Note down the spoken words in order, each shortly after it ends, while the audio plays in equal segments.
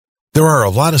There are a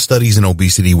lot of studies in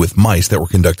obesity with mice that were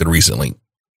conducted recently.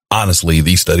 Honestly,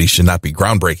 these studies should not be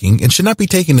groundbreaking and should not be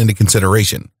taken into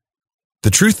consideration. The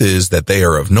truth is that they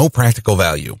are of no practical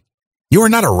value. You are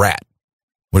not a rat.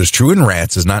 What is true in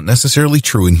rats is not necessarily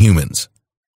true in humans.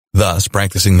 Thus,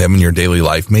 practicing them in your daily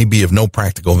life may be of no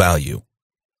practical value.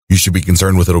 You should be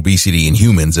concerned with obesity in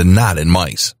humans and not in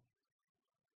mice.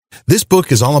 This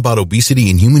book is all about obesity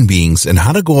in human beings and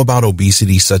how to go about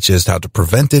obesity, such as how to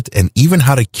prevent it and even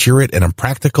how to cure it in a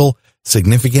practical,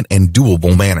 significant, and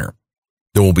doable manner.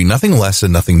 There will be nothing less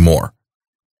and nothing more.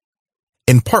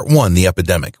 In Part 1, The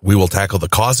Epidemic, we will tackle the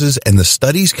causes and the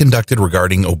studies conducted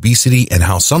regarding obesity and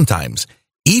how sometimes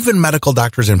even medical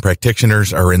doctors and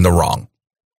practitioners are in the wrong.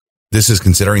 This is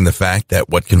considering the fact that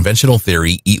what conventional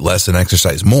theory, eat less and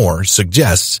exercise more,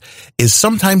 suggests is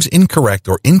sometimes incorrect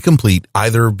or incomplete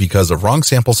either because of wrong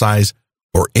sample size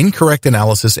or incorrect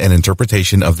analysis and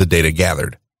interpretation of the data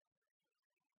gathered.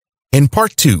 In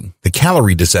Part 2, The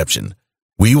Calorie Deception,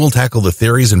 we will tackle the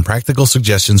theories and practical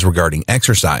suggestions regarding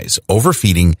exercise,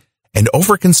 overfeeding, and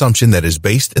overconsumption that is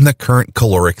based in the current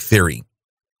caloric theory.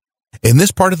 In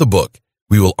this part of the book,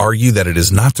 we will argue that it is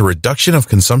not the reduction of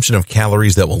consumption of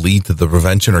calories that will lead to the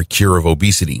prevention or cure of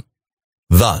obesity.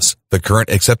 Thus, the current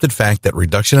accepted fact that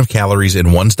reduction of calories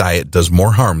in one's diet does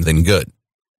more harm than good.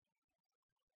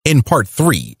 In Part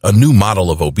 3, A New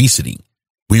Model of Obesity,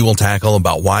 we will tackle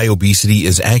about why obesity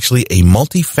is actually a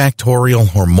multifactorial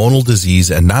hormonal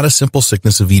disease and not a simple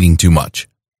sickness of eating too much.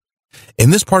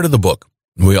 In this part of the book,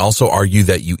 we also argue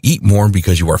that you eat more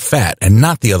because you are fat and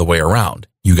not the other way around.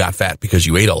 You got fat because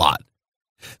you ate a lot.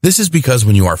 This is because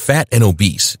when you are fat and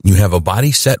obese, you have a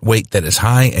body set weight that is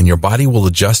high and your body will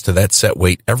adjust to that set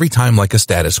weight every time like a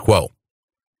status quo.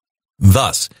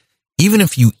 Thus, even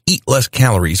if you eat less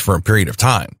calories for a period of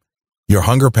time, your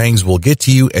hunger pangs will get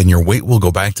to you and your weight will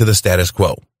go back to the status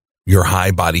quo, your high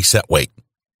body set weight.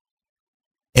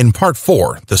 In Part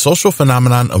 4, The Social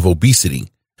Phenomenon of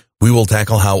Obesity, we will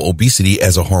tackle how obesity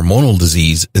as a hormonal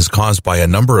disease is caused by a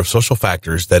number of social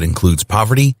factors that includes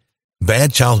poverty,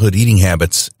 bad childhood eating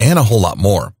habits, and a whole lot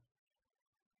more.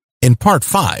 In Part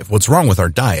 5, What's Wrong with Our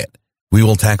Diet, we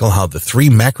will tackle how the 3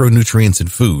 macronutrients in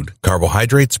food,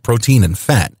 carbohydrates, protein, and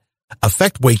fat,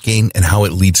 affect weight gain and how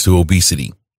it leads to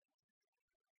obesity.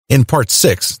 In Part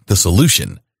 6, The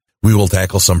Solution, we will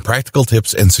tackle some practical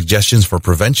tips and suggestions for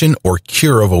prevention or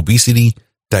cure of obesity,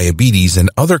 diabetes,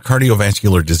 and other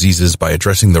cardiovascular diseases by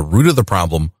addressing the root of the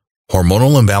problem,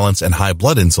 hormonal imbalance and high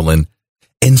blood insulin,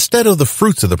 instead of the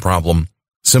fruits of the problem,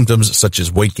 symptoms such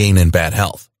as weight gain and bad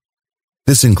health.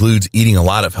 This includes eating a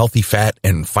lot of healthy fat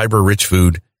and fiber-rich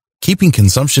food, keeping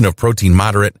consumption of protein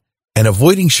moderate, and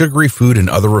avoiding sugary food and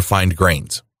other refined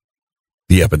grains.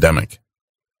 The epidemic.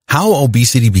 How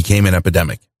obesity became an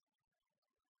epidemic.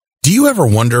 Do you ever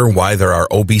wonder why there are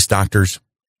obese doctors?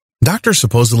 Doctors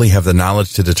supposedly have the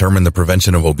knowledge to determine the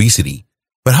prevention of obesity,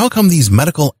 but how come these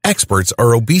medical experts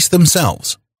are obese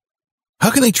themselves?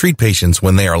 How can they treat patients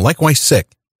when they are likewise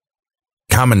sick?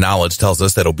 Common knowledge tells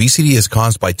us that obesity is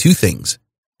caused by 2 things: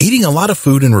 eating a lot of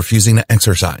food and refusing to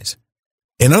exercise.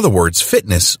 In other words,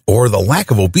 fitness, or the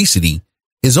lack of obesity,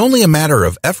 is only a matter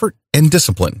of effort and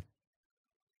discipline.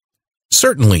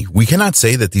 Certainly, we cannot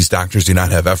say that these doctors do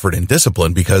not have effort and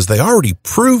discipline because they already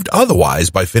proved otherwise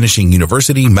by finishing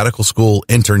university, medical school,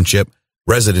 internship,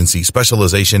 residency,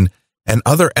 specialization, and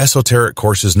other esoteric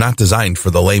courses not designed for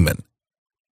the layman.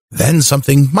 Then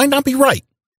something might not be right.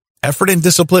 Effort and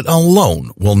discipline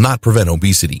alone will not prevent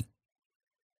obesity.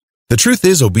 The truth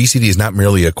is, obesity is not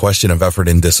merely a question of effort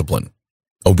and discipline.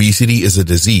 Obesity is a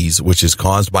disease which is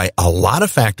caused by a lot of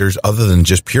factors other than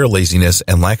just pure laziness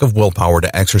and lack of willpower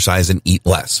to exercise and eat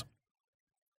less.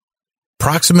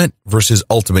 Proximate versus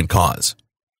ultimate cause.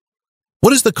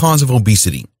 What is the cause of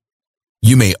obesity?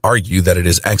 You may argue that it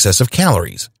is excess of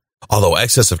calories. Although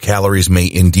excess of calories may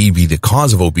indeed be the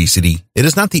cause of obesity, it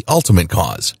is not the ultimate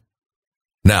cause.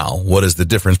 Now, what is the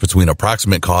difference between a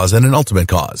proximate cause and an ultimate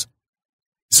cause?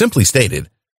 Simply stated,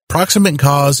 proximate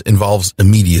cause involves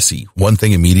immediacy. One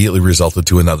thing immediately resulted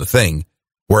to another thing,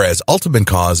 whereas ultimate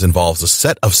cause involves a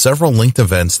set of several linked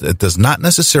events that does not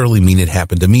necessarily mean it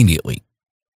happened immediately.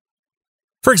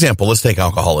 For example, let's take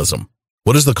alcoholism.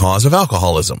 What is the cause of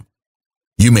alcoholism?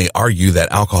 You may argue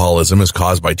that alcoholism is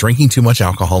caused by drinking too much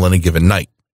alcohol in a given night.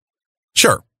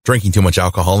 Sure, drinking too much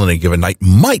alcohol in a given night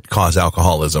might cause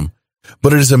alcoholism,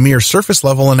 but it is a mere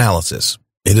surface-level analysis.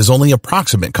 It is only a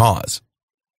proximate cause.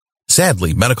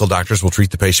 Sadly, medical doctors will treat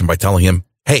the patient by telling him,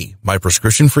 "Hey, my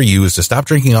prescription for you is to stop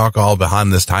drinking alcohol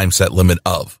beyond this time set limit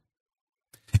of."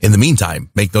 In the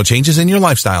meantime, make no changes in your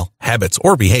lifestyle, habits,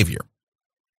 or behavior.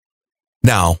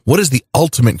 Now, what is the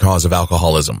ultimate cause of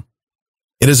alcoholism?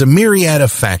 It is a myriad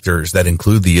of factors that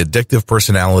include the addictive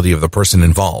personality of the person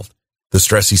involved, the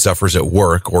stress he suffers at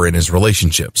work or in his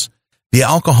relationships, the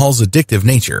alcohol's addictive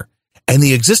nature, and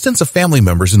the existence of family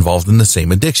members involved in the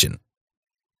same addiction.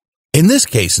 In this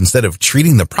case, instead of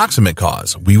treating the proximate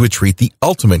cause, we would treat the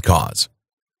ultimate cause.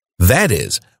 That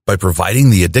is, by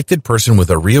providing the addicted person with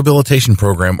a rehabilitation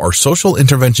program or social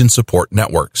intervention support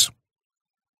networks.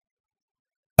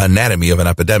 Anatomy of an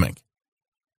epidemic.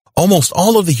 Almost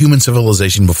all of the human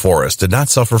civilization before us did not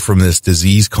suffer from this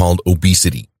disease called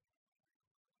obesity.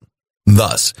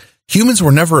 Thus, humans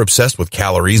were never obsessed with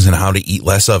calories and how to eat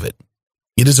less of it.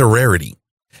 It is a rarity.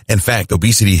 In fact,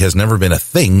 obesity has never been a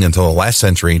thing until the last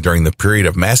century during the period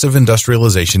of massive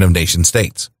industrialization of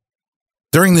nation-states.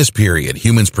 During this period,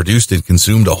 humans produced and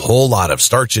consumed a whole lot of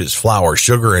starches, flour,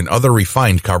 sugar, and other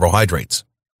refined carbohydrates.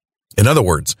 In other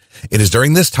words, it is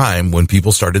during this time when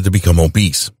people started to become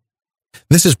obese.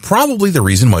 This is probably the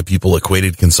reason why people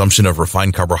equated consumption of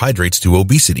refined carbohydrates to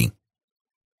obesity.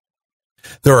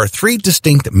 There are 3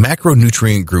 distinct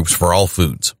macronutrient groups for all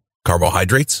foods: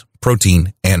 carbohydrates,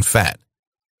 protein, and fat.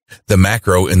 The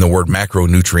macro in the word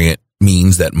macronutrient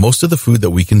means that most of the food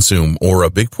that we consume, or a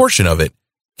big portion of it,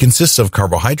 consists of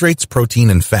carbohydrates, protein,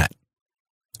 and fat.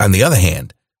 On the other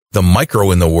hand, the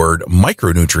micro in the word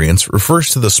micronutrients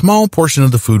refers to the small portion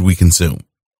of the food we consume.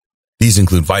 These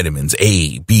include vitamins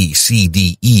A, B, C,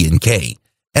 D, E, and K,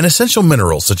 and essential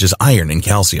minerals such as iron and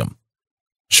calcium.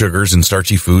 Sugars and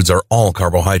starchy foods are all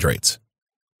carbohydrates.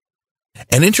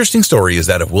 An interesting story is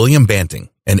that of William Banting,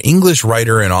 an English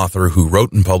writer and author who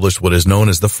wrote and published what is known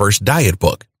as the first diet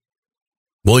book.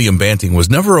 William Banting was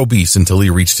never obese until he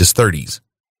reached his 30s.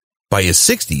 By his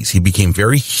 60s, he became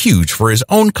very huge for his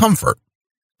own comfort.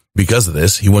 Because of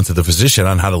this, he went to the physician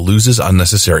on how to lose his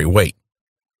unnecessary weight.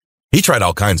 He tried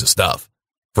all kinds of stuff.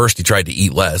 First, he tried to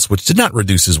eat less, which did not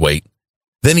reduce his weight.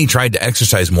 Then he tried to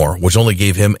exercise more, which only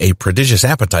gave him a prodigious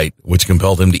appetite, which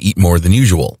compelled him to eat more than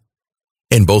usual.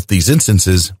 In both these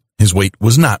instances, his weight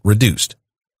was not reduced.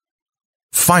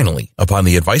 Finally, upon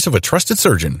the advice of a trusted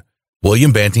surgeon,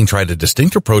 William Banting tried a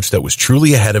distinct approach that was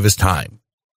truly ahead of his time.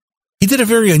 He did a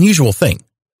very unusual thing.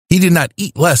 He did not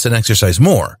eat less and exercise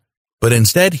more, but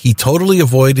instead he totally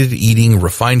avoided eating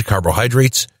refined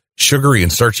carbohydrates, sugary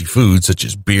and starchy foods such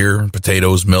as beer,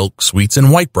 potatoes, milk, sweets,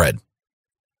 and white bread.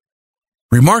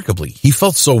 Remarkably, he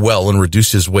felt so well and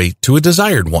reduced his weight to a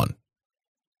desired one.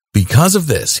 Because of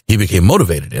this, he became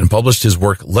motivated and published his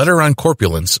work Letter on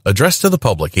Corpulence, addressed to the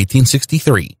public,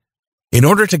 1863, in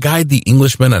order to guide the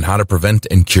Englishmen on how to prevent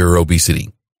and cure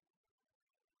obesity.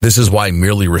 This is why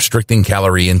merely restricting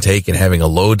calorie intake and having a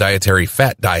low dietary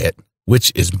fat diet,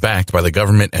 which is backed by the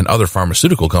government and other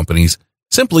pharmaceutical companies,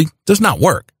 simply does not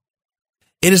work.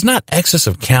 It is not excess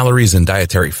of calories and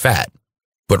dietary fat,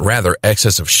 but rather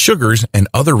excess of sugars and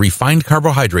other refined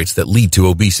carbohydrates that lead to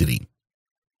obesity.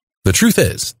 The truth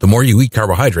is, the more you eat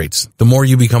carbohydrates, the more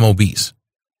you become obese.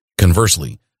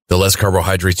 Conversely, the less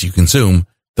carbohydrates you consume,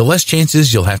 the less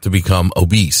chances you'll have to become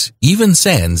obese, even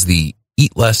sans the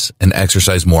eat less and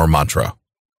exercise more mantra.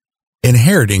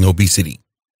 Inheriting obesity.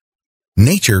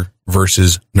 Nature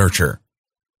versus nurture.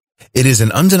 It is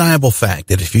an undeniable fact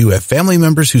that if you have family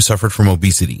members who suffered from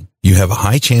obesity, you have a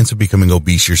high chance of becoming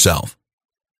obese yourself.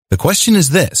 The question is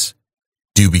this: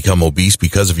 do you become obese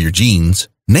because of your genes,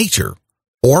 nature,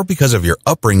 or because of your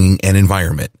upbringing and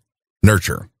environment,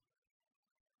 nurture?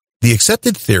 The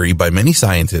accepted theory by many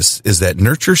scientists is that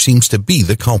nurture seems to be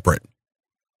the culprit.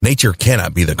 Nature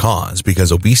cannot be the cause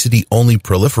because obesity only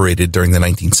proliferated during the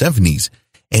 1970s,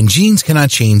 and genes cannot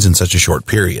change in such a short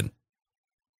period.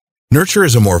 Nurture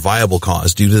is a more viable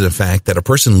cause due to the fact that a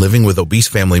person living with obese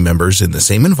family members in the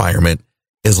same environment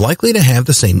is likely to have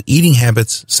the same eating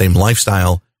habits, same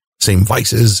lifestyle, same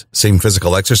vices, same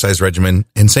physical exercise regimen,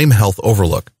 and same health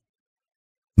overlook.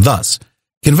 Thus,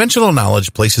 conventional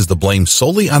knowledge places the blame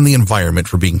solely on the environment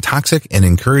for being toxic and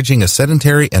encouraging a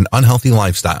sedentary and unhealthy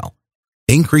lifestyle,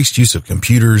 increased use of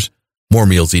computers, more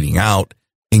meals eating out,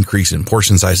 increase in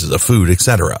portion sizes of food,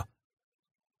 etc.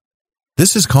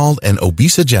 This is called an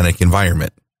obesogenic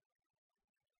environment.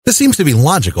 This seems to be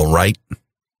logical, right?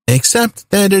 Except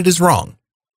that it is wrong.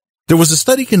 There was a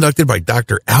study conducted by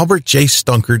Dr. Albert J.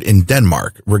 Stunkard in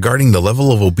Denmark regarding the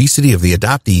level of obesity of the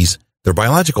adoptees, their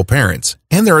biological parents,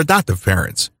 and their adoptive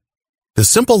parents. The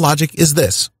simple logic is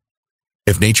this: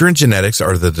 if nature and genetics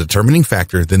are the determining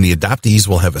factor, then the adoptees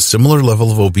will have a similar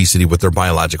level of obesity with their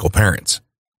biological parents.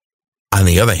 On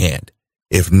the other hand,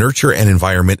 if nurture and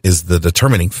environment is the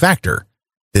determining factor,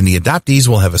 then the adoptees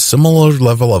will have a similar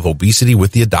level of obesity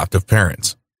with the adoptive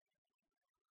parents.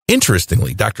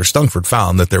 Interestingly, Dr. Stungford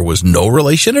found that there was no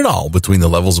relation at all between the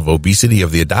levels of obesity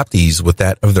of the adoptees with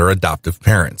that of their adoptive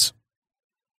parents.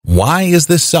 Why is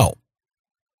this so?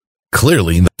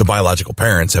 Clearly, the biological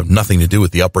parents have nothing to do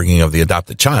with the upbringing of the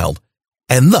adopted child,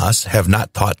 and thus have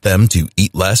not taught them to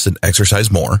eat less and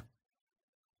exercise more,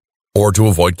 or to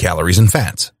avoid calories and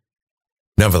fats.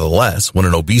 Nevertheless, when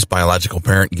an obese biological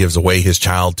parent gives away his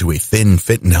child to a thin,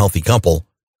 fit, and healthy couple,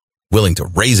 willing to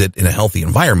raise it in a healthy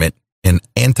environment, an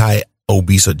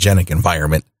anti-obesogenic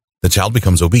environment, the child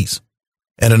becomes obese.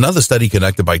 And another study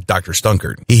conducted by Dr.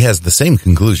 Stunkard, he has the same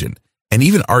conclusion, and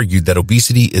even argued that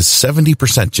obesity is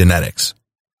 70% genetics.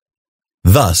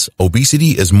 Thus,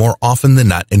 obesity is more often than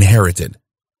not inherited.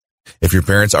 If your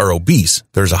parents are obese,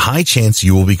 there's a high chance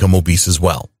you will become obese as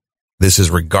well. This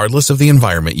is regardless of the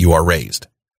environment you are raised.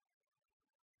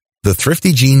 The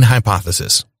thrifty gene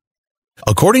hypothesis.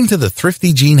 According to the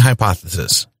thrifty gene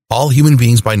hypothesis, all human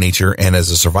beings by nature and as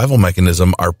a survival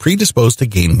mechanism are predisposed to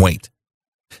gain weight.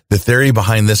 The theory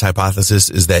behind this hypothesis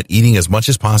is that eating as much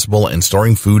as possible and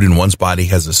storing food in one's body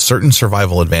has a certain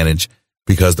survival advantage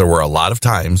because there were a lot of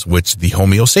times which the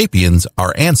Homo sapiens,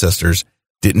 our ancestors,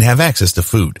 didn't have access to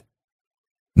food.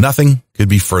 Nothing could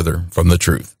be further from the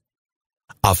truth.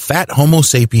 A fat Homo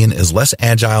sapien is less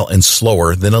agile and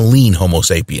slower than a lean Homo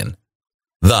sapien.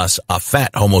 Thus, a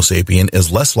fat Homo sapien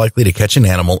is less likely to catch an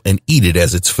animal and eat it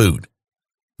as its food.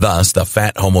 Thus, the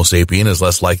fat Homo sapien is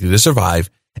less likely to survive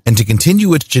and to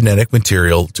continue its genetic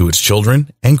material to its children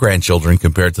and grandchildren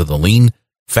compared to the lean,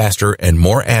 faster, and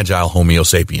more agile Homo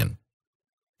sapien.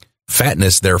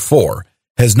 Fatness, therefore,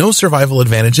 has no survival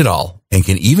advantage at all and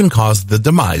can even cause the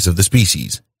demise of the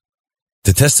species.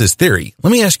 To test this theory,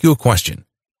 let me ask you a question.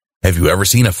 Have you ever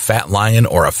seen a fat lion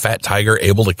or a fat tiger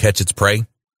able to catch its prey?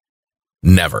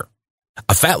 Never.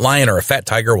 A fat lion or a fat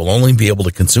tiger will only be able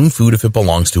to consume food if it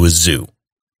belongs to a zoo.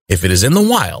 If it is in the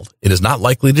wild, it is not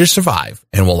likely to survive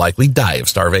and will likely die of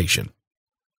starvation.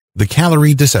 The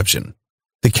calorie deception.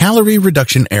 The calorie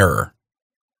reduction error.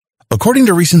 According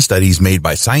to recent studies made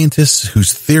by scientists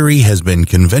whose theory has been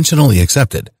conventionally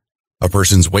accepted, a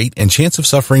person's weight and chance of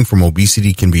suffering from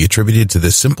obesity can be attributed to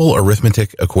this simple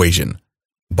arithmetic equation.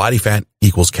 Body fat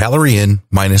equals calorie in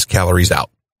minus calories out.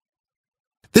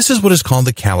 This is what is called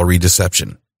the calorie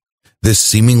deception. This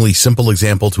seemingly simple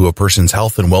example to a person's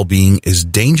health and well-being is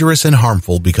dangerous and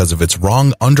harmful because of its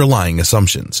wrong underlying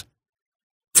assumptions.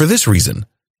 For this reason,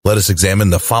 let us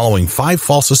examine the following 5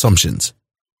 false assumptions.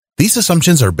 These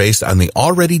assumptions are based on the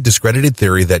already discredited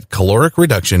theory that caloric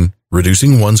reduction,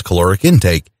 reducing one's caloric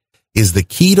intake, is the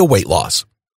key to weight loss.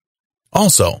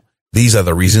 Also, these are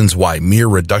the reasons why mere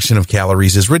reduction of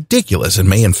calories is ridiculous and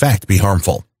may in fact be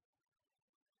harmful.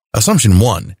 Assumption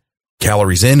 1.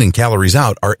 Calories in and calories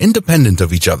out are independent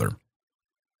of each other.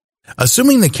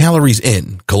 Assuming that calories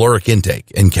in, caloric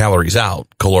intake, and calories out,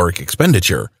 caloric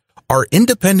expenditure, are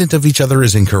independent of each other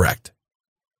is incorrect.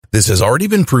 This has already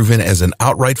been proven as an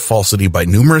outright falsity by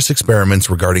numerous experiments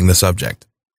regarding the subject.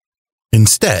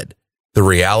 Instead, the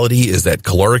reality is that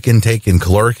caloric intake and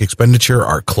caloric expenditure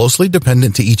are closely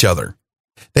dependent to each other.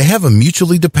 They have a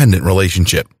mutually dependent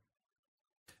relationship.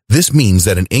 This means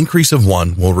that an increase of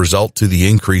one will result to the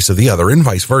increase of the other and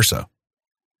vice versa.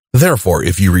 Therefore,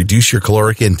 if you reduce your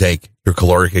caloric intake, your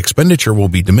caloric expenditure will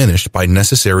be diminished by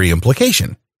necessary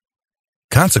implication.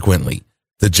 Consequently,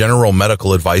 the general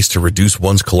medical advice to reduce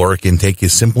one's caloric intake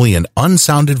is simply an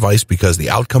unsound advice because the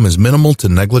outcome is minimal to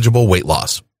negligible weight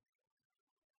loss.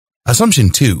 Assumption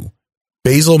 2.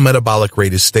 Basal metabolic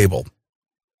rate is stable.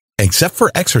 Except for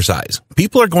exercise,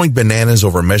 people are going bananas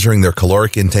over measuring their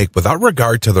caloric intake without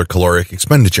regard to their caloric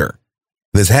expenditure.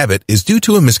 This habit is due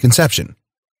to a misconception.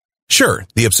 Sure,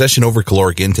 the obsession over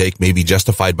caloric intake may be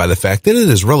justified by the fact that it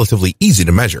is relatively easy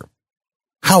to measure.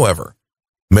 However,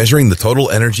 measuring the total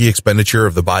energy expenditure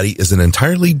of the body is an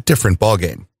entirely different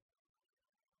ballgame.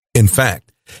 In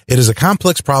fact, it is a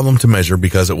complex problem to measure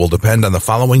because it will depend on the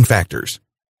following factors: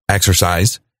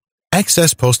 exercise,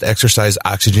 excess post-exercise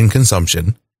oxygen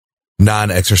consumption,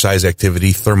 non-exercise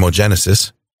activity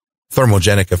thermogenesis,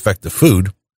 thermogenic effect of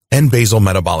food, and basal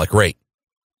metabolic rate.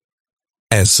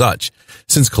 As such,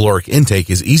 since caloric intake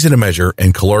is easy to measure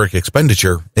and caloric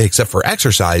expenditure, except for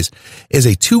exercise, is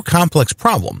a too complex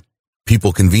problem,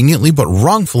 people conveniently but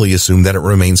wrongfully assume that it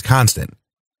remains constant.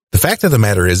 The fact of the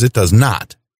matter is it does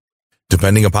not.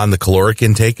 Depending upon the caloric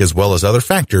intake as well as other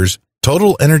factors,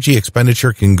 total energy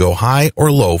expenditure can go high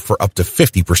or low for up to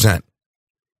 50%.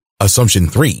 Assumption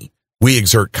 3. We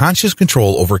exert conscious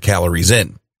control over calories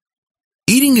in.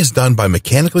 Eating is done by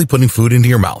mechanically putting food into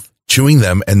your mouth, chewing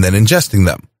them, and then ingesting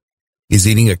them. Is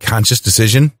eating a conscious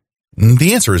decision?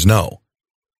 The answer is no.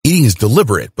 Eating is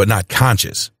deliberate but not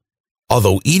conscious.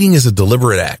 Although eating is a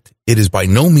deliberate act, it is by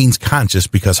no means conscious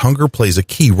because hunger plays a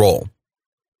key role.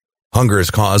 Hunger is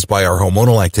caused by our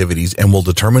hormonal activities and will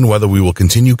determine whether we will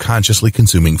continue consciously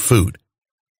consuming food.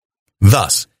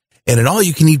 Thus, in an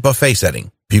all-you-can-eat buffet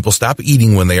setting, people stop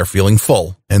eating when they are feeling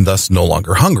full and thus no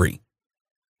longer hungry.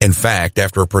 In fact,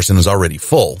 after a person is already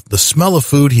full, the smell of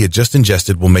food he had just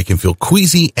ingested will make him feel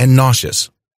queasy and nauseous.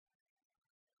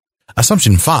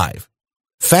 Assumption 5.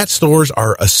 Fat stores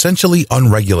are essentially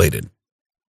unregulated.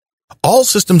 All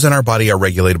systems in our body are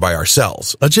regulated by our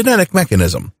cells, a genetic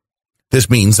mechanism. This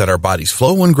means that our bodies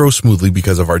flow and grow smoothly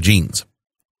because of our genes.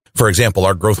 For example,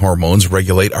 our growth hormones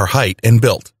regulate our height and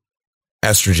build.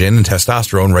 Estrogen and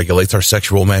testosterone regulates our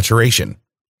sexual maturation.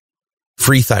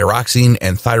 Free thyroxine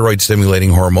and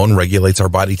thyroid-stimulating hormone regulates our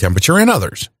body temperature and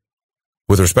others.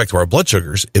 With respect to our blood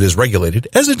sugars, it is regulated,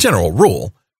 as a general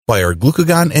rule, by our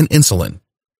glucagon and insulin.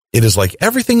 It is like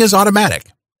everything is automatic.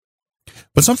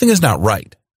 But something is not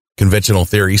right. Conventional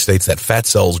theory states that fat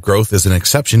cells growth is an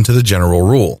exception to the general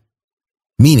rule,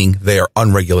 meaning they are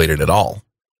unregulated at all.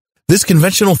 This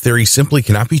conventional theory simply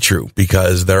cannot be true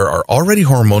because there are already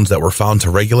hormones that were found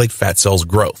to regulate fat cells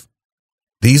growth.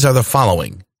 These are the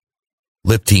following: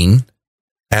 leptin,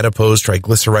 adipose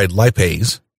triglyceride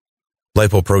lipase,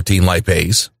 lipoprotein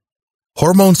lipase,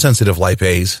 hormone-sensitive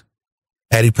lipase,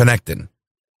 adiponectin.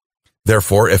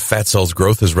 Therefore, if fat cells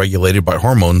growth is regulated by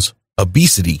hormones,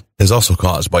 obesity is also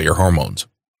caused by your hormones.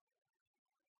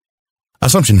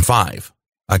 Assumption 5.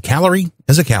 A calorie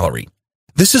is a calorie.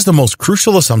 This is the most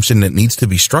crucial assumption that needs to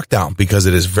be struck down because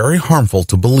it is very harmful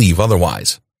to believe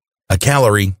otherwise. A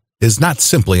calorie is not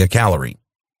simply a calorie.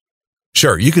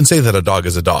 Sure, you can say that a dog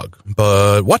is a dog,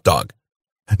 but what dog?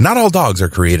 Not all dogs are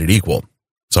created equal.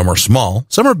 Some are small,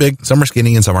 some are big, some are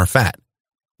skinny, and some are fat.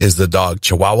 Is the dog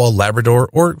Chihuahua, Labrador,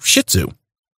 or Shih Tzu?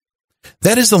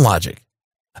 That is the logic.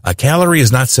 A calorie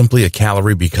is not simply a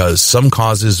calorie because some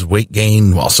causes weight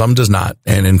gain while some does not,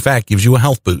 and in fact gives you a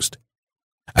health boost.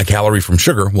 A calorie from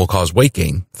sugar will cause weight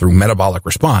gain through metabolic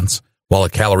response, while a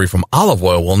calorie from olive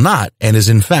oil will not and is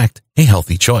in fact a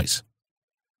healthy choice.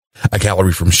 A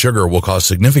calorie from sugar will cause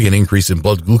significant increase in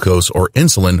blood glucose or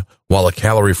insulin, while a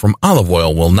calorie from olive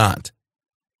oil will not.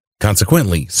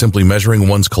 Consequently, simply measuring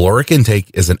one's caloric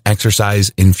intake is an exercise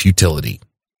in futility.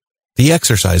 The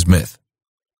exercise myth.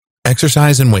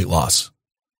 Exercise and weight loss.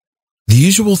 The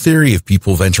usual theory of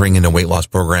people venturing into weight loss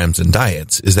programs and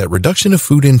diets is that reduction of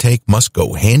food intake must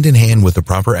go hand in hand with a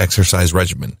proper exercise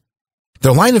regimen.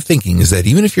 Their line of thinking is that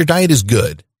even if your diet is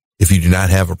good, if you do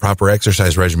not have a proper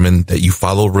exercise regimen that you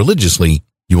follow religiously,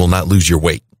 you will not lose your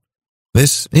weight.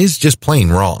 This is just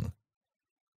plain wrong.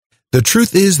 The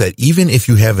truth is that even if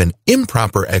you have an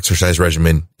improper exercise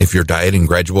regimen, if your diet and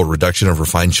gradual reduction of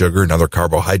refined sugar and other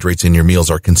carbohydrates in your meals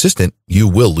are consistent, you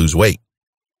will lose weight.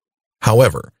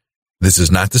 However, this is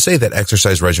not to say that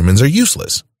exercise regimens are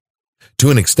useless.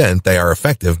 To an extent, they are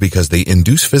effective because they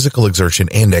induce physical exertion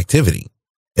and activity,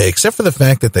 except for the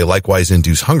fact that they likewise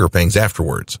induce hunger pangs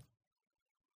afterwards.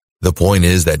 The point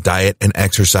is that diet and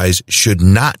exercise should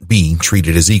not be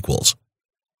treated as equals.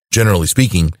 Generally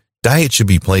speaking, diet should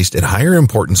be placed at higher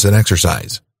importance than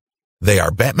exercise. They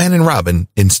are Batman and Robin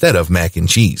instead of mac and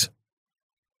cheese.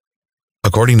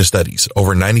 According to studies,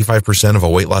 over 95% of a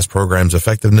weight loss program's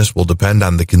effectiveness will depend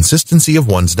on the consistency of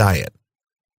one's diet.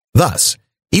 Thus,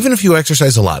 even if you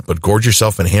exercise a lot but gorge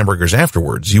yourself in hamburgers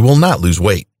afterwards, you will not lose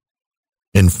weight.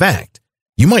 In fact,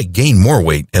 you might gain more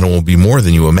weight and it will be more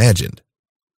than you imagined.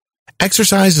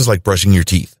 Exercise is like brushing your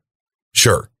teeth.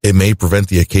 Sure, it may prevent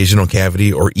the occasional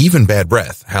cavity or even bad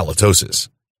breath, halitosis.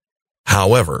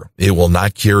 However, it will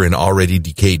not cure an already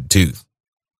decayed tooth.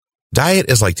 Diet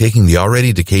is like taking the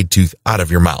already decayed tooth out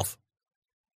of your mouth.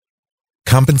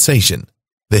 Compensation,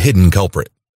 the hidden culprit.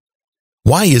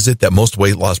 Why is it that most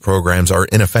weight loss programs are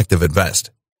ineffective at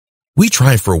best? We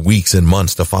try for weeks and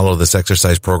months to follow this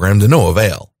exercise program to no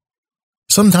avail.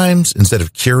 Sometimes, instead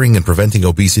of curing and preventing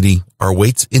obesity, our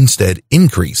weights instead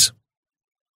increase.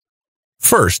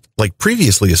 First, like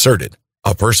previously asserted,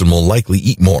 a person will likely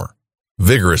eat more,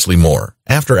 vigorously more,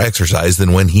 after exercise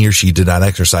than when he or she did not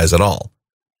exercise at all.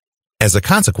 As a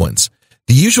consequence,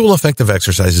 the usual effect of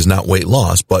exercise is not weight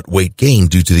loss, but weight gain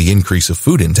due to the increase of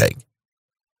food intake.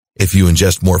 If you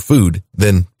ingest more food,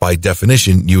 then by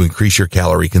definition, you increase your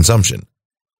calorie consumption.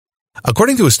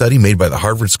 According to a study made by the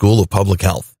Harvard School of Public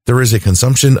Health, there is a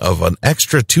consumption of an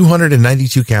extra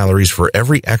 292 calories for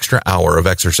every extra hour of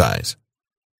exercise.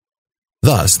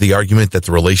 Thus, the argument that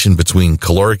the relation between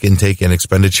caloric intake and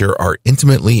expenditure are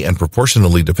intimately and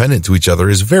proportionally dependent to each other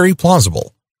is very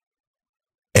plausible.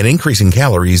 An increase in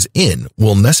calories in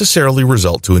will necessarily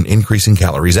result to an increase in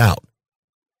calories out.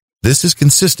 This is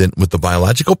consistent with the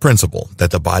biological principle that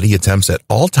the body attempts at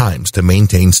all times to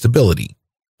maintain stability,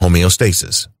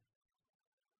 homeostasis.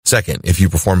 Second, if you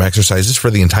perform exercises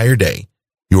for the entire day,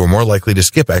 you are more likely to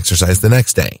skip exercise the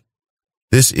next day.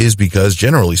 This is because,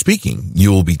 generally speaking,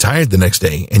 you will be tired the next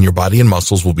day and your body and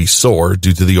muscles will be sore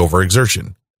due to the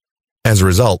overexertion. As a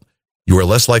result, you are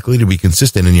less likely to be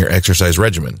consistent in your exercise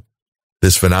regimen.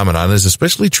 This phenomenon is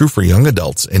especially true for young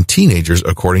adults and teenagers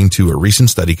according to a recent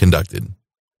study conducted.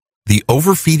 The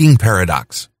overfeeding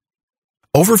paradox.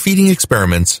 Overfeeding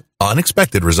experiments,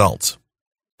 unexpected results.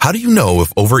 How do you know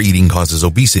if overeating causes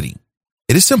obesity?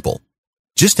 It is simple.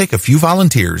 Just take a few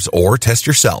volunteers or test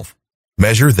yourself,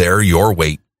 measure your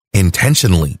weight,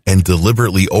 intentionally and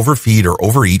deliberately overfeed or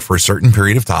overeat for a certain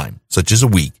period of time, such as a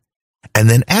week, and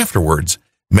then afterwards,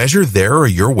 measure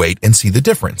your weight and see the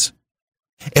difference.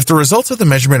 If the results of the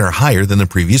measurement are higher than the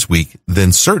previous week,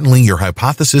 then certainly your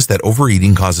hypothesis that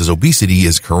overeating causes obesity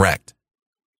is correct.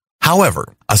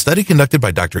 However, a study conducted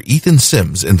by Dr. Ethan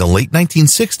Sims in the late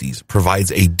 1960s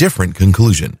provides a different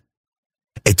conclusion.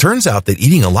 It turns out that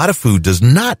eating a lot of food does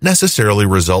not necessarily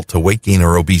result to weight gain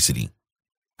or obesity.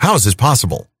 How is this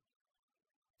possible?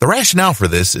 The rationale for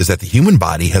this is that the human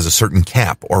body has a certain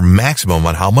cap or maximum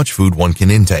on how much food one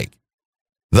can intake.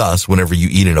 Thus, whenever you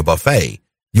eat in a buffet,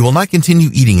 you will not continue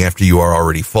eating after you are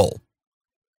already full.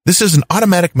 This is an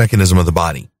automatic mechanism of the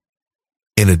body.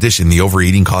 In addition, the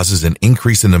overeating causes an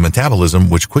increase in the metabolism,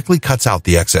 which quickly cuts out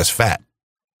the excess fat.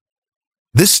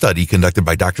 This study, conducted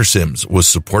by Dr. Sims, was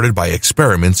supported by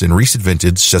experiments in recent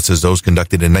vintage such as those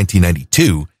conducted in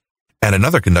 1992 and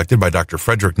another conducted by Dr.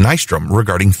 Frederick Nystrom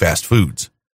regarding fast foods.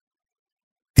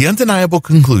 The undeniable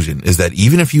conclusion is that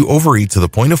even if you overeat to the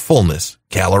point of fullness,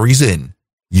 calories in,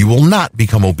 you will not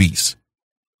become obese.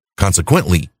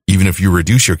 Consequently, even if you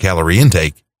reduce your calorie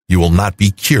intake, you will not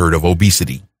be cured of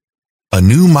obesity. A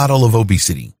new model of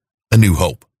obesity, a new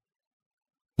hope.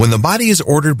 When the body is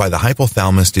ordered by the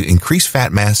hypothalamus to increase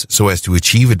fat mass so as to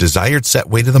achieve a desired set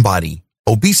weight of the body,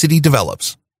 obesity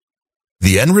develops.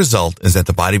 The end result is that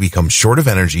the body becomes short of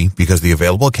energy because the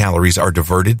available calories are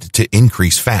diverted to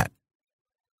increase fat.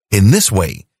 In this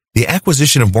way, the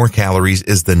acquisition of more calories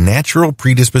is the natural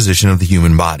predisposition of the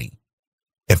human body.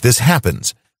 If this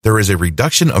happens, there is a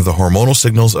reduction of the hormonal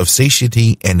signals of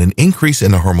satiety and an increase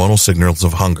in the hormonal signals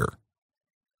of hunger.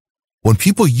 What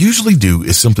people usually do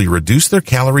is simply reduce their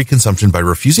calorie consumption by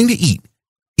refusing to eat,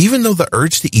 even though the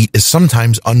urge to eat is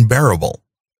sometimes unbearable.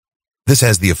 This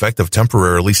has the effect of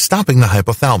temporarily stopping the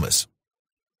hypothalamus.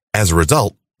 As a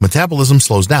result, metabolism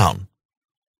slows down.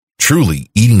 Truly,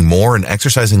 eating more and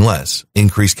exercising less,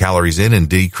 increase calories in and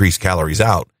decrease calories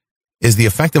out, is the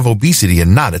effect of obesity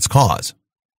and not its cause.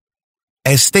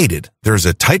 As stated, there is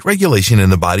a tight regulation in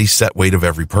the body set weight of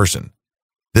every person.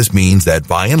 This means that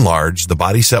by and large, the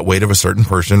body set weight of a certain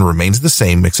person remains the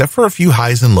same except for a few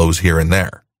highs and lows here and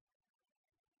there.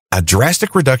 A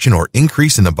drastic reduction or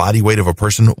increase in the body weight of a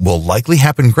person will likely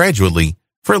happen gradually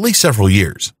for at least several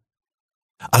years.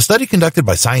 A study conducted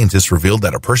by scientists revealed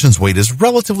that a person's weight is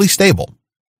relatively stable.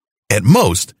 At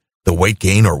most, the weight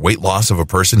gain or weight loss of a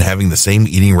person having the same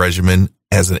eating regimen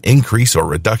has an increase or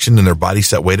reduction in their body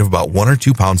set weight of about 1 or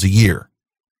 2 pounds a year.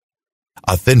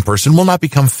 A thin person will not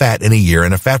become fat in a year,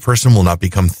 and a fat person will not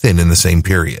become thin in the same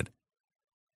period.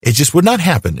 It just would not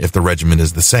happen if the regimen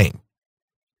is the same.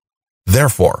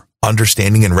 Therefore,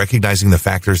 understanding and recognizing the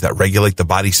factors that regulate the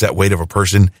body set weight of a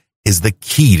person is the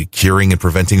key to curing and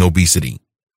preventing obesity.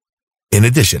 In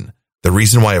addition, the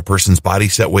reason why a person's body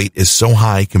set weight is so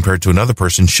high compared to another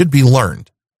person should be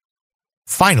learned.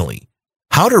 Finally,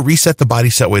 how to reset the body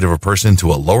set weight of a person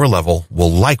to a lower level will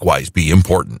likewise be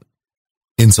important.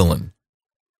 Insulin.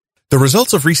 The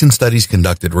results of recent studies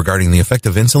conducted regarding the effect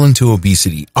of insulin to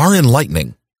obesity are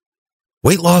enlightening.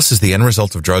 Weight loss is the end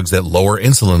result of drugs that lower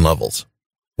insulin levels.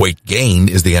 Weight gain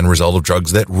is the end result of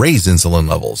drugs that raise insulin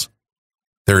levels.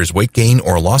 There is weight gain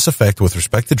or loss effect with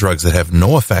respect to drugs that have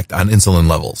no effect on insulin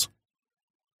levels.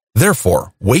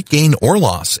 Therefore, weight gain or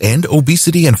loss and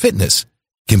obesity and fitness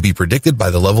can be predicted by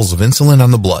the levels of insulin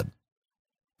on the blood.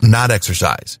 Not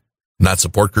exercise, not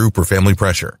support group or family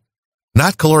pressure,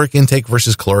 not caloric intake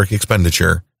versus caloric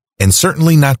expenditure, and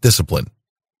certainly not discipline.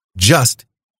 Just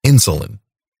insulin.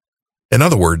 In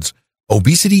other words,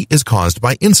 obesity is caused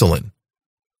by insulin.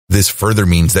 This further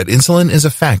means that insulin is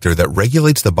a factor that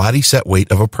regulates the body set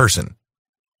weight of a person.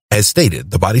 As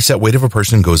stated, the body set weight of a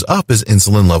person goes up as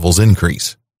insulin levels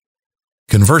increase.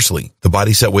 Conversely, the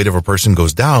body set weight of a person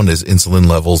goes down as insulin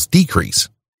levels decrease.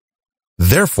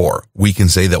 Therefore, we can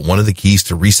say that one of the keys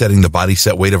to resetting the body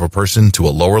set weight of a person to a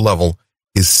lower level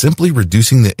is simply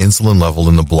reducing the insulin level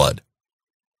in the blood.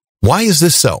 Why is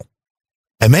this so?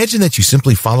 Imagine that you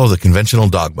simply follow the conventional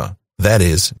dogma, that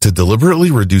is, to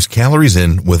deliberately reduce calories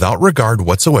in without regard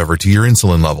whatsoever to your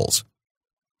insulin levels.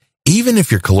 Even if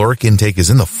your caloric intake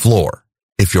is in the floor,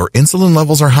 if your insulin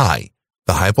levels are high,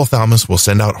 the hypothalamus will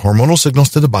send out hormonal signals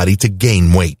to the body to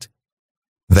gain weight.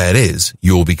 That is,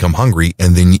 you will become hungry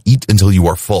and then you eat until you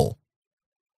are full.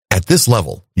 At this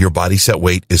level, your body set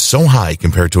weight is so high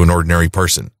compared to an ordinary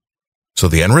person. So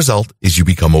the end result is you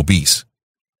become obese.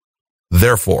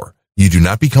 Therefore, you do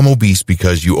not become obese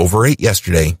because you overate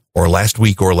yesterday or last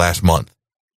week or last month.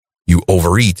 You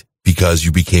overeat because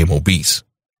you became obese.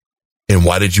 And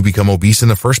why did you become obese in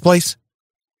the first place?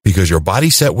 Because your body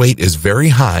set weight is very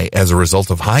high as a result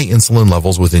of high insulin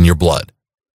levels within your blood.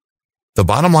 The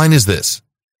bottom line is this: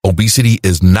 obesity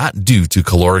is not due to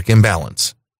caloric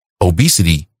imbalance.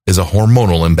 Obesity is a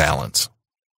hormonal imbalance.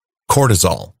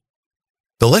 Cortisol.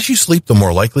 The less you sleep, the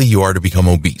more likely you are to become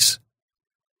obese.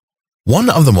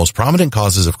 One of the most prominent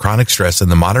causes of chronic stress in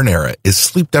the modern era is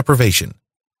sleep deprivation.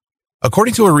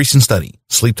 According to a recent study,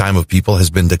 sleep time of people has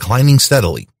been declining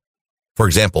steadily. For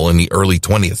example, in the early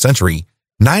 20th century,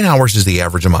 9 hours is the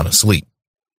average amount of sleep.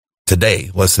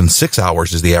 Today, less than 6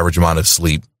 hours is the average amount of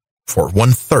sleep for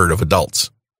 1/3 of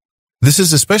adults. This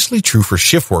is especially true for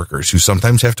shift workers who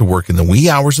sometimes have to work in the wee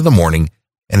hours of the morning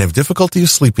and have difficulty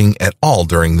sleeping at all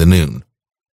during the noon.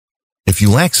 If you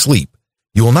lack sleep,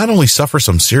 you will not only suffer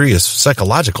some serious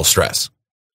psychological stress.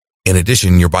 In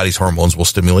addition, your body's hormones will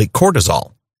stimulate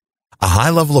cortisol. A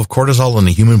high level of cortisol in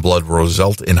the human blood will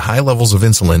result in high levels of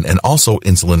insulin and also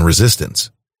insulin resistance.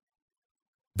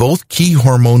 Both key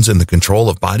hormones in the control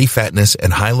of body fatness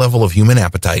and high level of human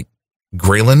appetite,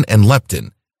 ghrelin and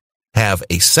leptin, have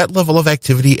a set level of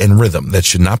activity and rhythm that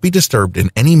should not be disturbed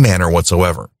in any manner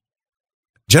whatsoever.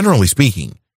 Generally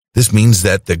speaking, this means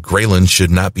that the ghrelin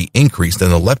should not be increased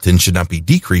and the leptin should not be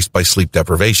decreased by sleep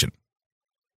deprivation.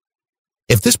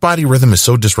 If this body rhythm is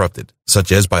so disrupted,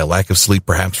 such as by a lack of sleep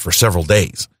perhaps for several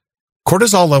days,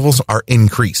 cortisol levels are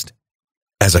increased.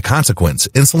 As a consequence,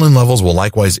 insulin levels will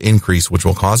likewise increase, which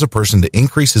will cause a person to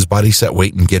increase his body set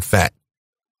weight and get fat.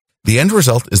 The end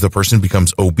result is the person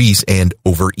becomes obese and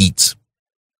overeats.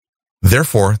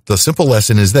 Therefore, the simple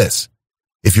lesson is this: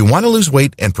 if you want to lose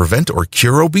weight and prevent or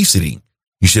cure obesity,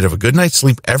 you should have a good night's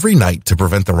sleep every night to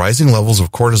prevent the rising levels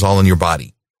of cortisol in your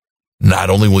body. Not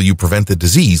only will you prevent the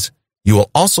disease, you will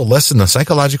also lessen the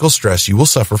psychological stress you will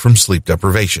suffer from sleep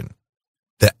deprivation.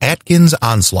 The Atkins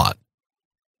onslaught.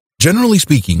 Generally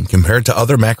speaking, compared to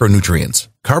other macronutrients,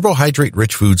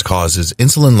 carbohydrate-rich foods causes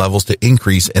insulin levels to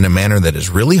increase in a manner that is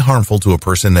really harmful to a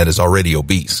person that is already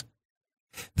obese.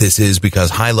 This is because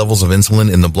high levels of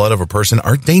insulin in the blood of a person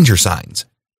are danger signs.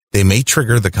 They may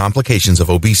trigger the complications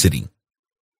of obesity.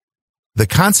 The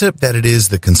concept that it is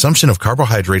the consumption of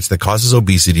carbohydrates that causes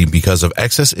obesity because of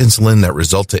excess insulin that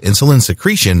result to insulin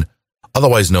secretion,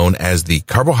 otherwise known as the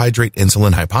carbohydrate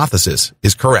insulin hypothesis,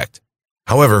 is correct.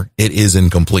 However, it is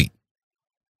incomplete.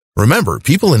 Remember,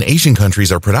 people in Asian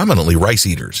countries are predominantly rice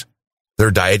eaters.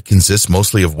 Their diet consists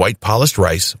mostly of white polished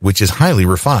rice, which is highly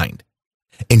refined.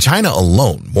 In China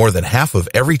alone, more than half of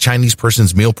every Chinese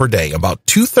person's meal per day, about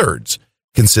 2/3,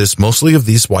 consists mostly of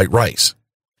this white rice.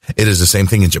 It is the same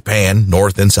thing in Japan,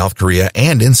 North and South Korea,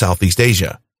 and in Southeast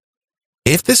Asia.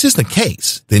 If this is the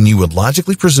case, then you would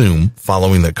logically presume,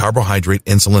 following the carbohydrate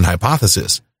insulin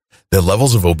hypothesis, that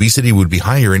levels of obesity would be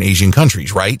higher in Asian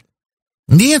countries, right?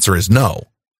 And the answer is no.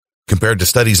 Compared to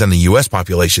studies on the U.S.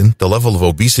 population, the level of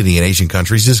obesity in Asian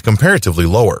countries is comparatively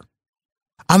lower.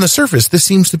 On the surface, this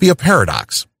seems to be a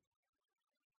paradox.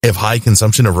 If high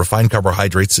consumption of refined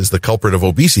carbohydrates is the culprit of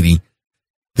obesity,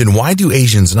 then why do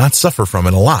Asians not suffer from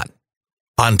it a lot?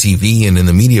 On TV and in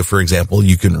the media, for example,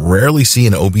 you can rarely see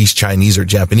an obese Chinese or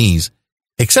Japanese,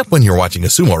 except when you're watching a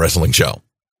sumo wrestling show.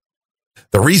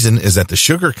 The reason is that the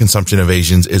sugar consumption of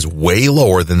Asians is way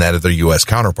lower than that of their U.S.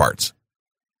 counterparts.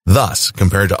 Thus,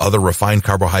 compared to other refined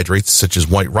carbohydrates such as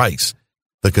white rice,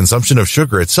 the consumption of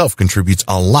sugar itself contributes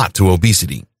a lot to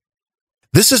obesity.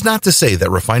 This is not to say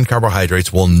that refined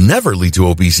carbohydrates will never lead to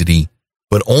obesity,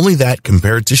 but only that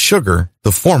compared to sugar,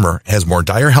 the former has more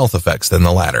dire health effects than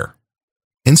the latter.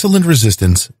 Insulin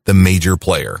resistance, the major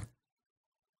player.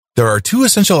 There are two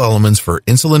essential elements for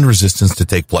insulin resistance to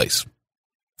take place.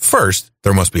 First,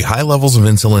 there must be high levels of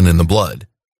insulin in the blood.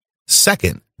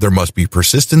 Second, there must be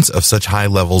persistence of such high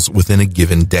levels within a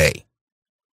given day.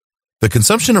 The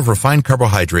consumption of refined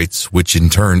carbohydrates, which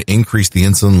in turn increased the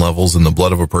insulin levels in the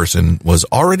blood of a person, was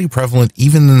already prevalent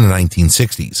even in the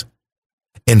 1960s.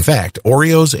 In fact,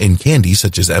 Oreos and candy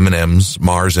such as M&M's,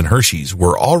 Mars, and Hershey's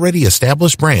were already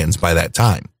established brands by that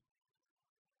time.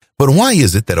 But why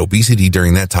is it that obesity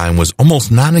during that time was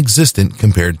almost non-existent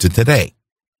compared to today?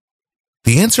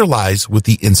 The answer lies with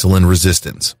the insulin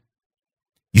resistance.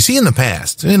 You see, in the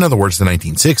past, in other words, the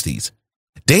 1960s,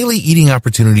 daily eating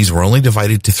opportunities were only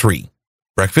divided to three: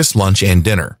 breakfast, lunch, and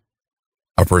dinner.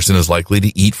 A person is likely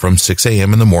to eat from 6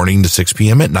 a.m. in the morning to 6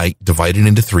 p.m. at night, divided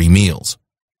into 3 meals.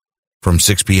 From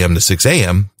 6 p.m. to 6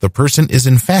 a.m., the person is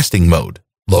in fasting mode,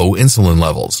 low insulin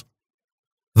levels.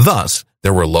 Thus,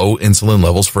 there were low insulin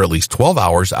levels for at least 12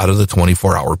 hours out of the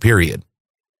 24-hour period.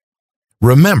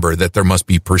 Remember that there must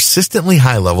be persistently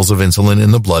high levels of insulin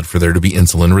in the blood for there to be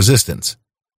insulin resistance.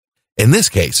 In this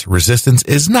case, resistance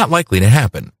is not likely to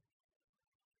happen.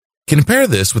 Compare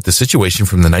this with the situation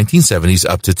from the 1970s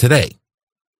up to today.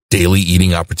 Daily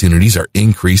eating opportunities are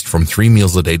increased from 3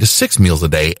 meals a day to 6 meals a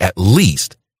day at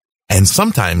least, and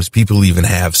sometimes people even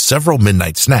have several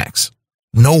midnight snacks.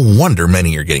 No wonder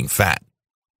many are getting fat.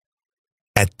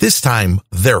 At this time,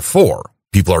 therefore,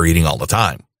 people are eating all the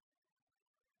time.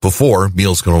 Before,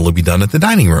 meals could only be done at the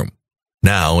dining room.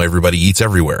 Now, everybody eats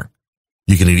everywhere.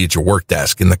 You can eat at your work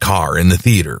desk, in the car, in the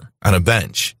theater, on a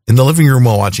bench, in the living room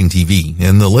while watching TV,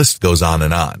 and the list goes on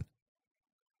and on.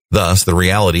 Thus, the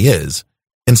reality is,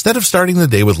 instead of starting the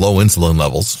day with low insulin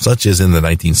levels, such as in the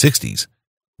 1960s,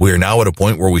 we are now at a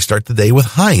point where we start the day with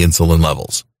high insulin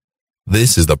levels.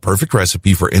 This is the perfect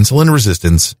recipe for insulin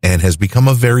resistance and has become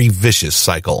a very vicious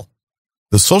cycle.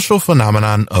 The social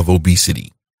phenomenon of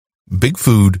obesity. Big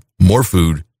food, more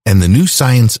food, and the new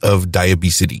science of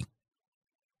diabesity.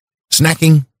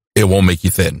 Snacking, it won't make you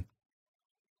thin.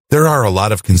 There are a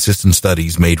lot of consistent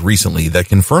studies made recently that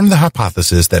confirm the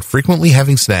hypothesis that frequently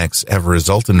having snacks have a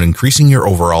result in increasing your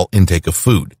overall intake of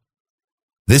food.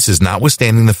 This is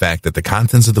notwithstanding the fact that the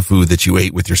contents of the food that you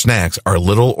ate with your snacks are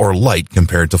little or light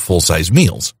compared to full-size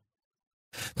meals.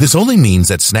 This only means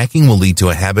that snacking will lead to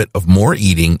a habit of more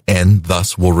eating and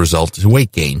thus will result to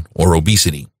weight gain or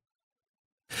obesity.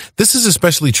 This is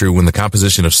especially true when the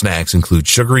composition of snacks includes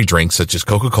sugary drinks such as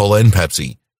Coca-Cola and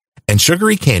Pepsi, and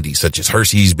sugary candies such as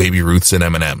Hershey's, Baby Ruths, and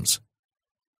M&Ms.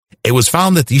 It was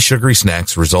found that these sugary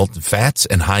snacks result in fats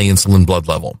and high insulin blood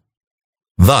level.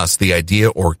 Thus, the idea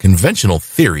or conventional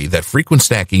theory that frequent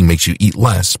snacking makes you eat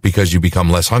less because you become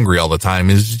less hungry all the time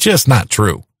is just not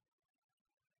true.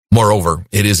 Moreover,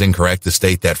 it is incorrect to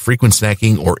state that frequent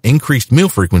snacking or increased meal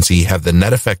frequency have the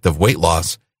net effect of weight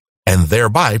loss and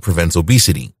thereby prevents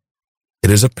obesity. It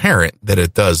is apparent that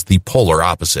it does the polar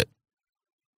opposite.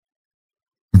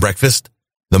 Breakfast,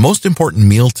 the most important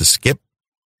meal to skip.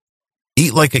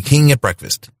 Eat like a king at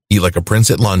breakfast, eat like a prince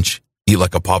at lunch, eat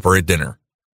like a pauper at dinner.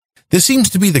 This seems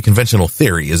to be the conventional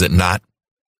theory, is it not?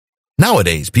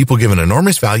 Nowadays, people give an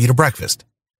enormous value to breakfast.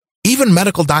 Even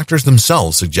medical doctors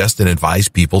themselves suggest and advise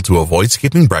people to avoid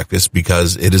skipping breakfast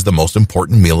because it is the most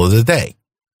important meal of the day.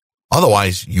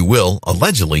 Otherwise, you will,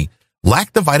 allegedly,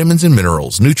 lack the vitamins and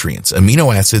minerals, nutrients,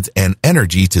 amino acids, and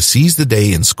energy to seize the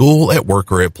day in school, at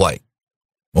work, or at play.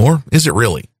 Or is it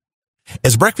really?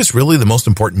 Is breakfast really the most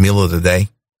important meal of the day?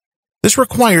 This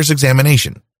requires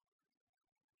examination.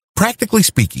 Practically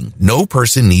speaking, no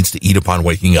person needs to eat upon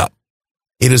waking up.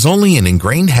 It is only an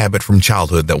ingrained habit from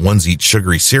childhood that one eats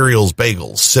sugary cereals,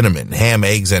 bagels, cinnamon, ham,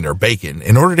 eggs, and or bacon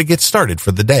in order to get started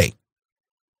for the day.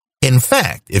 In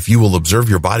fact, if you will observe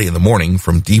your body in the morning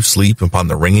from deep sleep upon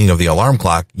the ringing of the alarm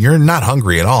clock, you're not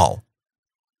hungry at all.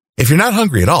 If you're not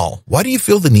hungry at all, why do you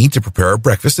feel the need to prepare a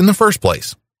breakfast in the first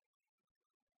place?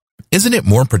 Isn't it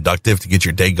more productive to get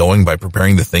your day going by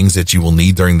preparing the things that you will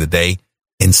need during the day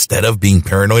instead of being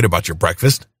paranoid about your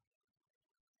breakfast?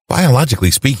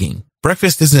 Biologically speaking,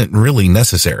 breakfast isn't really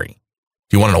necessary.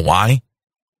 Do you want to know why?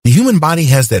 The human body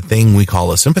has that thing we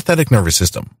call a sympathetic nervous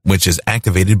system, which is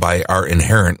activated by our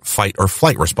inherent fight or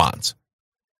flight response.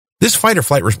 This fight or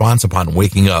flight response upon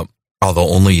waking up, although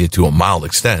only to a mild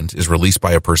extent, is released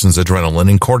by a person's adrenaline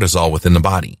and cortisol within the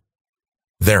body.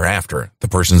 Thereafter, the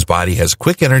person's body has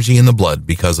quick energy in the blood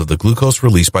because of the glucose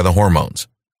released by the hormones.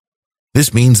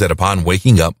 This means that upon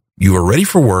waking up, you are ready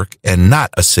for work and not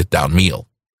a sit-down meal.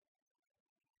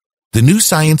 The new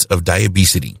science of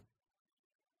diabesity.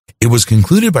 It was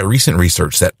concluded by recent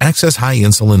research that excess high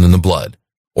insulin in the blood,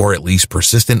 or at least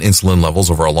persistent insulin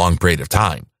levels over a long period of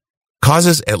time,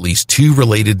 causes at least 2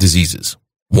 related diseases.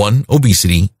 1,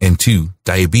 obesity, and 2,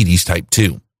 diabetes type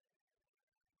 2.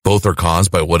 Both are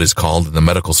caused by what is called in the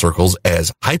medical circles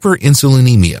as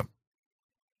hyperinsulinemia.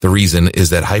 The reason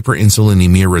is that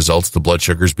hyperinsulinemia results to blood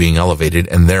sugars being elevated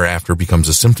and thereafter becomes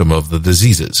a symptom of the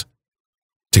diseases.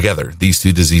 Together, these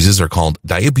 2 diseases are called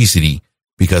diabesity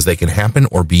because they can happen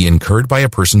or be incurred by a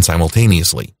person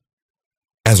simultaneously.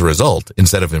 As a result,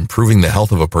 instead of improving the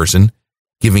health of a person,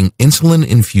 giving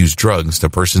insulin-infused drugs to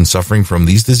persons suffering from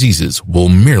these diseases will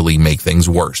merely make things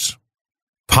worse.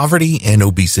 Poverty and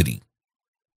obesity.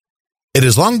 It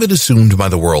has long been assumed by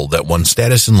the world that one's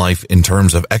status in life in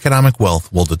terms of economic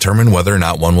wealth will determine whether or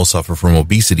not one will suffer from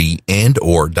obesity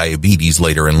and/or diabetes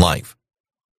later in life.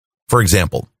 For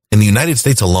example, in the United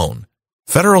States alone,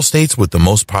 federal states with the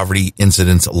most poverty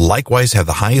incidence likewise have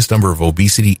the highest number of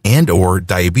obesity and/or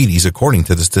diabetes according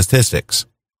to the statistics.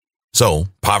 So,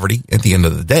 poverty, at the end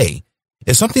of the day,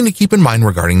 is something to keep in mind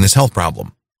regarding this health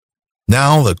problem.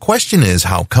 Now, the question is,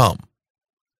 how come?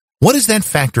 What is that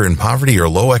factor in poverty or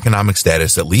low economic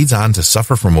status that leads on to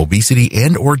suffer from obesity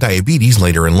and/or diabetes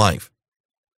later in life?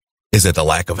 Is it the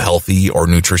lack of healthy or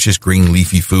nutritious green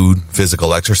leafy food,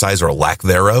 physical exercise, or lack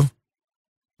thereof?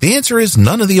 The answer is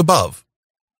none of the above.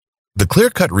 The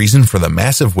clear-cut reason for the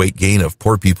massive weight gain of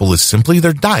poor people is simply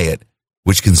their diet,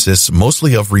 which consists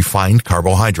mostly of refined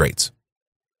carbohydrates.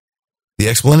 The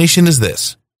explanation is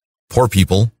this: poor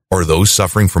people, or those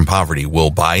suffering from poverty,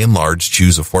 will by and large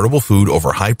choose affordable food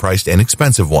over high-priced and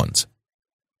expensive ones.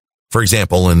 For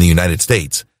example, in the United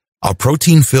States, a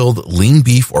protein-filled lean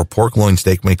beef or pork loin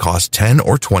steak may cost $10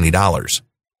 or $20.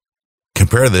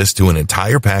 Compare this to an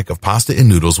entire pack of pasta and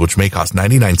noodles, which may cost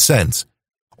 99 cents,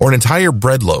 or an entire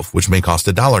bread loaf, which may cost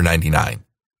 $1.99.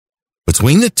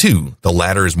 Between the two, the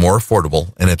latter is more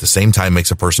affordable and at the same time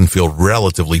makes a person feel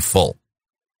relatively full.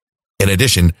 In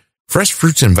addition, fresh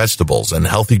fruits and vegetables and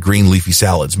healthy green leafy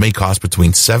salads may cost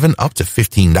between $7 up to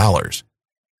 $15.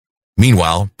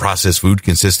 Meanwhile, processed food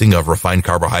consisting of refined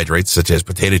carbohydrates such as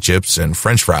potato chips and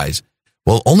French fries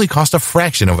will only cost a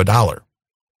fraction of $1.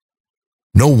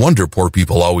 No wonder poor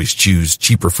people always choose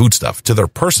cheaper foodstuff to their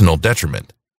personal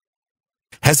detriment.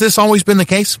 Has this always been the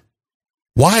case?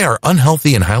 Why are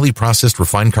unhealthy and highly processed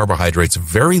refined carbohydrates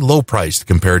very low priced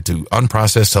compared to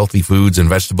unprocessed healthy foods and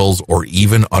vegetables or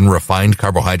even unrefined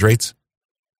carbohydrates?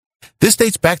 This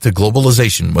dates back to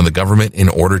globalization, when the government, in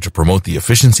order to promote the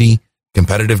efficiency,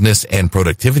 competitiveness, and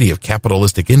productivity of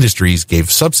capitalistic industries, gave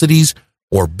subsidies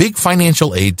or big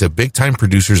financial aid to big-time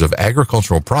producers of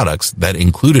agricultural products that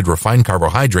included refined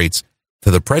carbohydrates,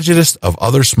 to the prejudice of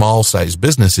other small-sized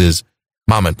businesses,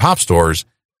 mom-and-pop stores,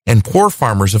 and poor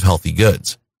farmers of healthy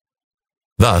goods.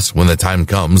 Thus, when the time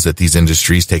comes that these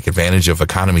industries take advantage of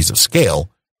economies of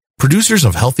scale, producers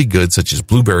of healthy goods such as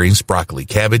blueberries, broccoli,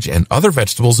 cabbage, and other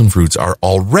vegetables and fruits are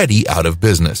already out of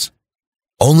business.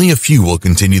 Only a few will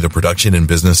continue the production and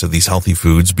business of these healthy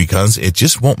foods because it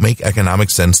just won't make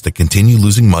economic sense to continue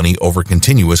losing money over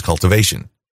continuous cultivation.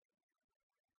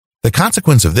 The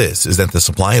consequence of this is that the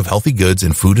supply of healthy goods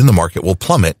and food in the market will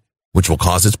plummet, which will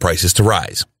cause its prices to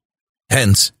rise.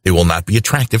 Hence, it will not be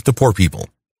attractive to poor people.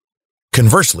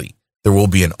 Conversely, there will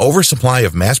be an oversupply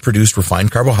of mass-produced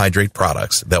refined carbohydrate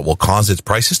products that will cause its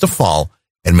prices to fall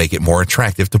and make it more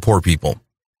attractive to poor people.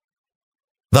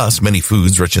 Thus, many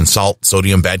foods rich in salt,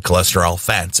 sodium, bad cholesterol,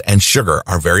 fats, and sugar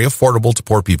are very affordable to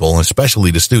poor people,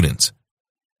 especially to students.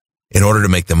 In order to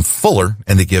make them fuller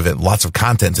and to give it lots of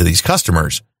content to these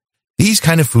customers, these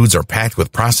kind of foods are packed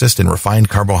with processed and refined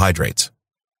carbohydrates.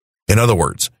 In other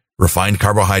words, refined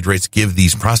carbohydrates give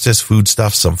these processed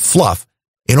foodstuffs some fluff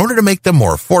in order to make them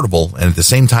more affordable and at the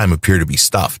same time appear to be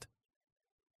stuffed.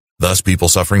 Thus, people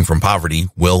suffering from poverty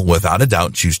will, without a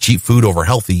doubt, choose cheap food over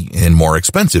healthy and more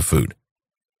expensive food.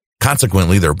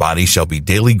 Consequently, their bodies shall be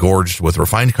daily gorged with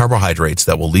refined carbohydrates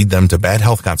that will lead them to bad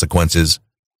health consequences,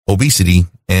 obesity,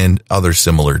 and other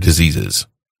similar diseases.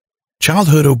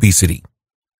 Childhood obesity.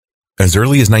 As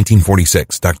early as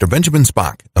 1946, Dr. Benjamin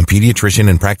Spock, a pediatrician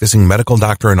and practicing medical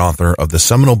doctor and author of the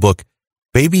seminal book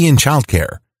Baby and Child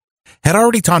Care, had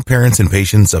already taught parents and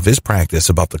patients of his practice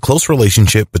about the close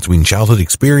relationship between childhood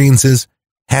experiences,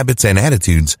 habits, and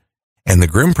attitudes, and the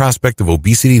grim prospect of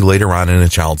obesity later on in a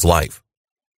child's life.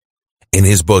 In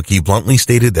his book, he bluntly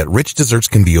stated that rich desserts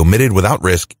can be omitted without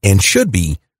risk and should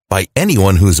be by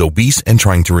anyone who is obese and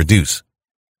trying to reduce.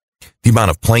 The amount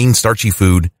of plain, starchy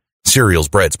food, cereals,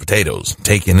 breads, potatoes,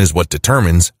 taken is what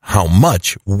determines how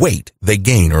much weight they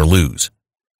gain or lose.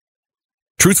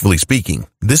 Truthfully speaking,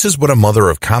 this is what a mother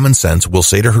of common sense will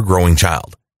say to her growing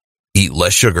child. Eat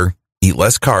less sugar, eat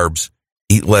less carbs,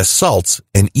 eat less salts,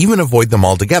 and even avoid them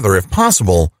altogether if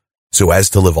possible, so as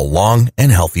to live a long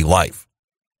and healthy life.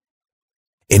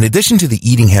 In addition to the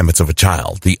eating habits of a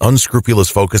child, the unscrupulous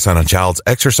focus on a child's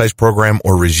exercise program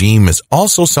or regime is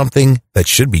also something that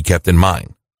should be kept in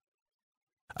mind.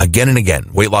 Again and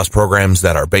again, weight loss programs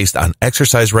that are based on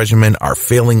exercise regimen are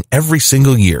failing every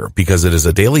single year because it is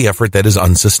a daily effort that is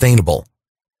unsustainable.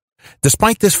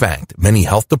 Despite this fact, many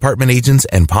health department agents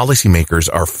and policymakers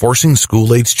are forcing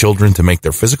school-aged children to make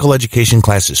their physical education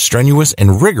classes strenuous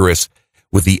and rigorous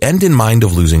with the end in mind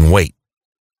of losing weight.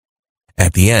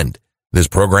 At the end, this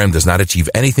program does not achieve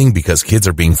anything because kids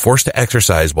are being forced to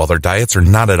exercise while their diets are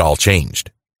not at all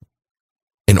changed.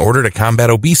 In order to combat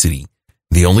obesity,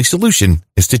 the only solution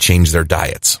is to change their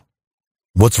diets.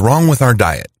 What's wrong with our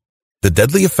diet? The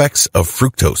deadly effects of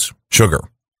fructose, sugar.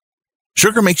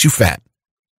 Sugar makes you fat.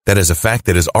 That is a fact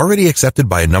that is already accepted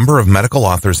by a number of medical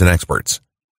authors and experts.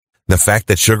 The fact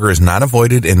that sugar is not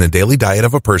avoided in the daily diet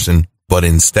of a person, but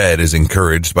instead is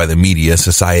encouraged by the media,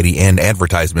 society, and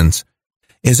advertisements,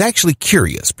 is actually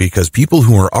curious because people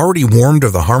who were already warned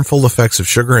of the harmful effects of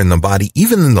sugar in the body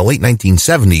even in the late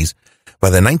 1970s by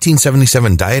the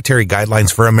 1977 Dietary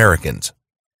Guidelines for Americans.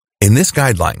 In this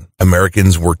guideline,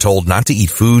 Americans were told not to eat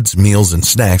foods, meals, and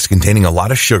snacks containing a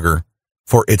lot of sugar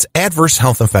for its adverse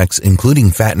health effects,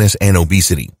 including fatness and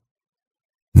obesity.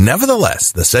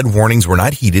 Nevertheless, the said warnings were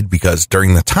not heeded because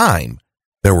during the time,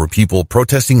 there were people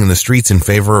protesting in the streets in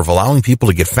favor of allowing people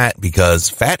to get fat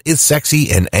because fat is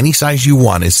sexy and any size you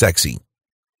want is sexy.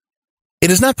 It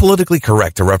is not politically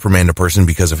correct to reprimand a person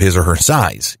because of his or her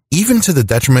size, even to the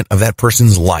detriment of that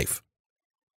person's life.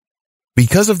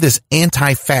 Because of this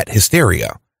anti-fat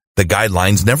hysteria, the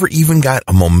guidelines never even got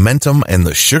a momentum and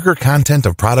the sugar content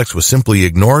of products was simply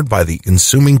ignored by the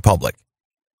consuming public.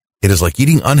 It is like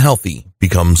eating unhealthy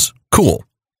becomes cool.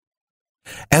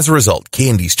 As a result,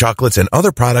 candies, chocolates, and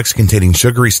other products containing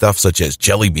sugary stuff such as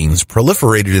jelly beans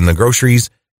proliferated in the groceries,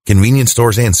 convenience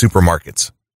stores, and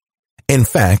supermarkets. In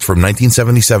fact, from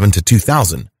 1977 to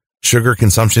 2000, sugar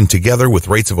consumption together with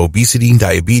rates of obesity,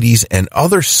 diabetes, and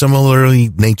other similarly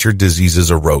natured diseases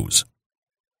arose.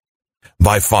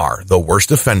 By far, the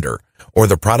worst offender, or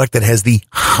the product that has the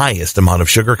highest amount of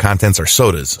sugar contents are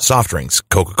sodas, soft drinks,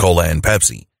 Coca-Cola, and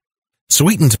Pepsi,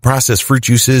 sweetened processed fruit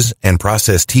juices, and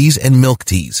processed teas and milk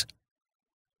teas.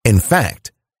 In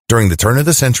fact, during the turn of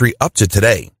the century up to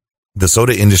today, the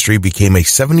soda industry became a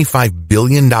 $75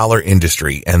 billion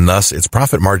industry, and thus its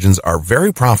profit margins are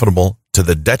very profitable to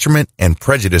the detriment and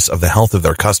prejudice of the health of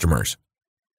their customers.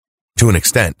 To an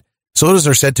extent, sodas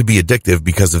are said to be addictive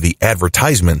because of the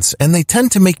advertisements, and they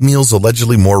tend to make meals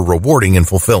allegedly more rewarding and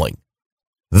fulfilling.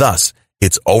 Thus,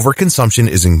 its overconsumption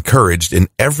is encouraged in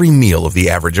every meal of the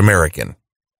average American.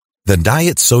 The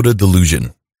diet soda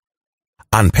delusion.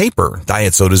 On paper,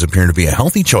 diet sodas appear to be a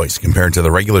healthy choice compared to the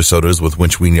regular sodas with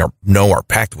which we know are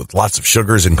packed with lots of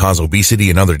sugars and cause obesity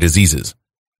and other diseases.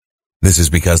 This is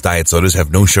because diet sodas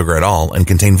have no sugar at all and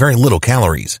contain very little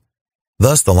calories.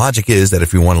 Thus, the logic is that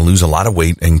if you want to lose a lot of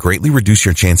weight and greatly reduce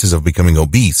your chances of becoming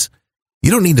obese,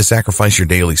 you don't need to sacrifice your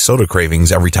daily soda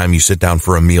cravings every time you sit down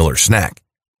for a meal or snack.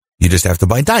 You just have to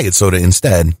buy diet soda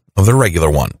instead of the regular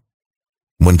one.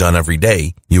 When done every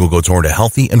day, you will go toward a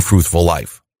healthy and fruitful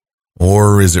life.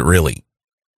 Or is it really?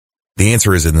 The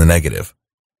answer is in the negative.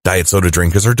 Diet soda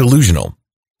drinkers are delusional.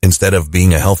 Instead of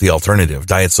being a healthy alternative,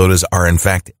 diet sodas are in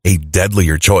fact a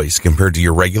deadlier choice compared to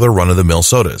your regular run-of-the-mill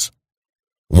sodas.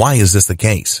 Why is this the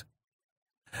case?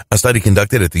 A study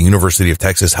conducted at the University of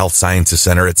Texas Health Sciences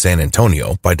Center at San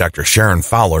Antonio by Dr. Sharon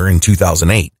Fowler in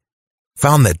 2008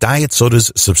 found that diet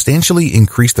sodas substantially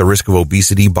increased the risk of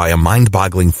obesity by a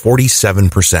mind-boggling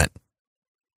 47%.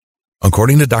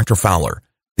 According to Dr. Fowler,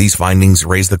 these findings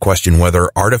raise the question whether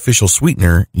artificial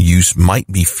sweetener use might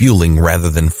be fueling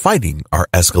rather than fighting our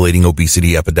escalating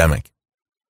obesity epidemic.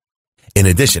 In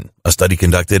addition, a study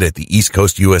conducted at the East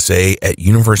Coast USA at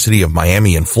University of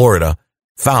Miami in Florida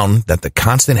found that the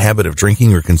constant habit of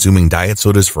drinking or consuming diet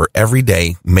sodas for every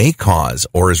day may cause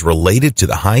or is related to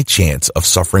the high chance of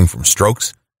suffering from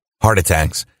strokes, heart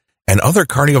attacks, and other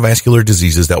cardiovascular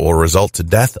diseases that will result to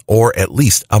death or at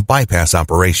least a bypass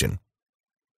operation.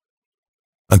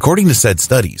 According to said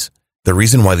studies, the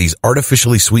reason why these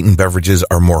artificially sweetened beverages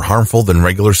are more harmful than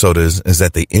regular sodas is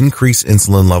that they increase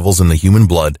insulin levels in the human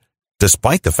blood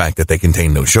despite the fact that they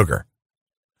contain no sugar.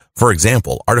 For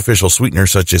example, artificial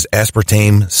sweeteners such as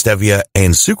aspartame, stevia,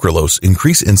 and sucralose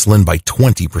increase insulin by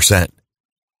 20%.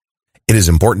 It is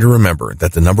important to remember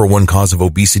that the number one cause of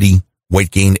obesity, weight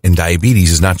gain, and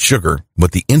diabetes is not sugar,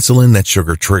 but the insulin that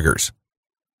sugar triggers.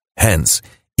 Hence,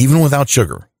 even without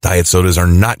sugar, diet sodas are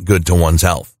not good to one's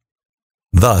health.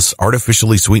 Thus,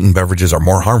 artificially sweetened beverages are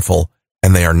more harmful,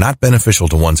 and they are not beneficial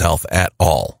to one's health at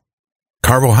all.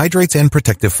 Carbohydrates and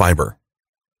protective fiber.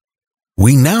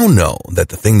 We now know that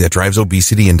the thing that drives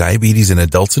obesity and diabetes in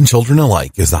adults and children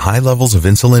alike is the high levels of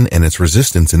insulin and its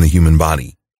resistance in the human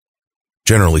body.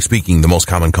 Generally speaking, the most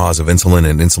common cause of insulin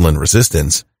and insulin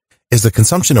resistance is the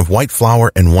consumption of white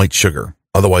flour and white sugar,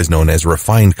 otherwise known as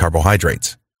refined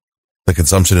carbohydrates. The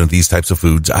consumption of these types of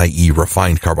foods, i.e.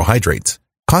 refined carbohydrates,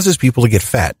 causes people to get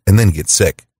fat and then get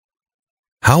sick.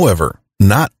 However,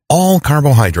 not all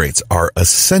carbohydrates are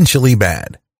essentially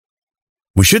bad.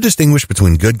 We should distinguish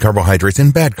between good carbohydrates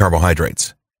and bad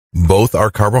carbohydrates. Both are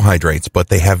carbohydrates, but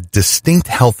they have distinct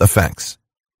health effects.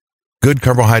 Good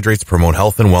carbohydrates promote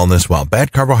health and wellness, while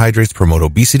bad carbohydrates promote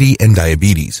obesity and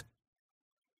diabetes.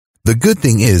 The good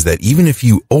thing is that even if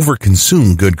you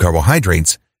overconsume good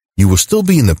carbohydrates, you will still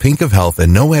be in the pink of health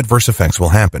and no adverse effects will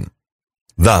happen.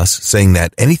 Thus, saying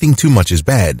that anything too much is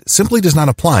bad simply does not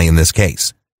apply in this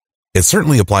case. It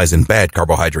certainly applies in bad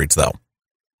carbohydrates, though.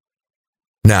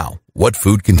 Now, what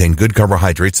food contains good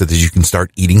carbohydrates so that you can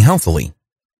start eating healthily?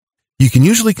 You can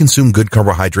usually consume good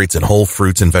carbohydrates in whole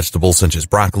fruits and vegetables such as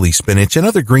broccoli, spinach, and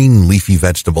other green leafy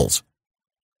vegetables.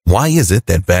 Why is it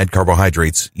that bad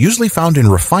carbohydrates, usually found in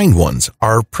refined ones,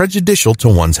 are prejudicial to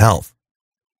one's health?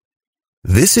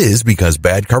 This is because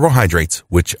bad carbohydrates,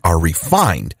 which are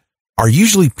refined, are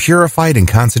usually purified and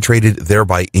concentrated,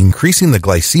 thereby increasing the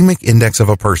glycemic index of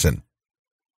a person.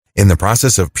 In the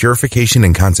process of purification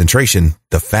and concentration,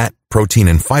 the fat, protein,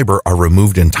 and fiber are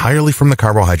removed entirely from the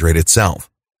carbohydrate itself.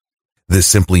 This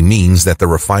simply means that the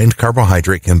refined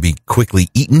carbohydrate can be quickly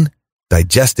eaten,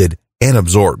 digested, and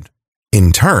absorbed.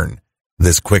 In turn,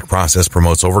 this quick process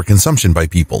promotes overconsumption by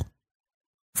people.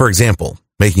 For example,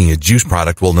 making a juice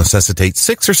product will necessitate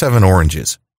 6 or 7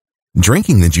 oranges.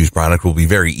 Drinking the juice product will be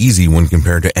very easy when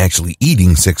compared to actually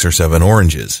eating 6 or 7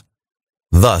 oranges.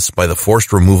 Thus, by the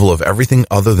forced removal of everything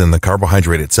other than the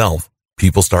carbohydrate itself,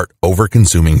 people start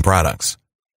over-consuming products.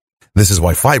 This is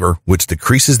why fiber, which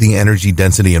decreases the energy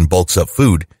density and bulks up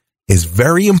food, is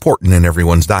very important in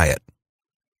everyone's diet.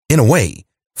 In a way,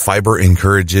 fiber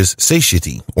encourages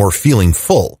satiety or feeling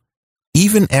full,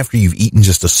 even after you've eaten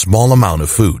just a small amount of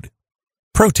food.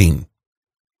 Protein.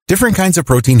 Different kinds of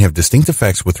protein have distinct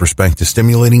effects with respect to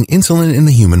stimulating insulin in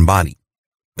the human body.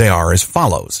 They are as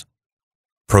follows.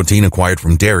 Protein acquired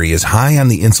from dairy is high on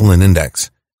the insulin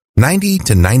index, 90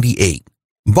 to 98,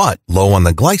 but low on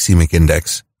the glycemic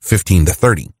index, 15 to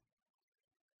 30.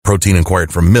 Protein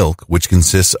acquired from milk, which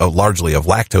consists largely of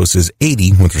lactose, is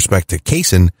 80 with respect to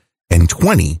casein and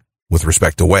 20 with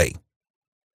respect to whey.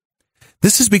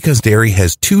 This is because dairy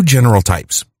has 2 general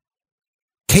types.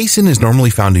 Casein is normally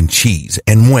found in cheese,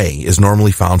 and whey is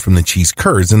normally found from the cheese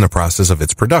curds in the process of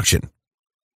its production.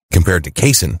 Compared to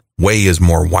casein, whey is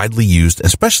more widely used,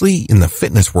 especially in the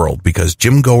fitness world, because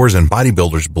gym goers and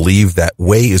bodybuilders believe that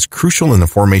whey is crucial in the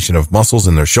formation of muscles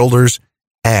in their shoulders,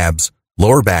 abs,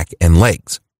 lower back, and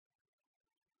legs.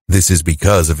 This is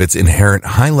because of its inherent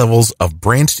high levels of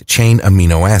branched-chain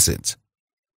amino acids.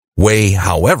 Whey,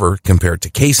 however, compared to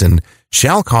casein,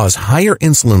 shall cause higher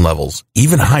insulin levels,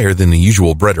 even higher than the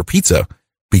usual bread or pizza,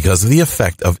 because of the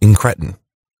effect of incretin.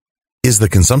 Is the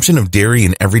consumption of dairy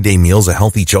in everyday meals a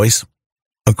healthy choice?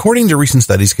 According to recent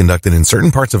studies conducted in certain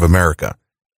parts of America,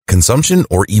 consumption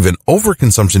or even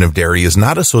overconsumption of dairy is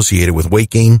not associated with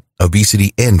weight gain,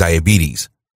 obesity, and diabetes.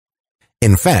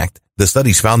 In fact, the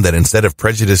studies found that instead of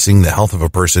prejudicing the health of a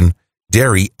person,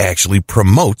 dairy actually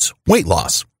promotes weight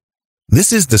loss.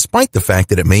 This is despite the fact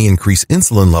that it may increase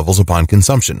insulin levels upon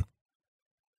consumption.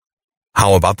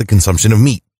 How about the consumption of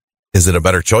meat? Is it a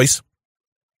better choice?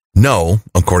 No,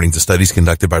 according to studies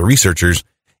conducted by researchers,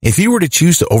 if you were to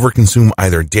choose to overconsume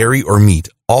either dairy or meat,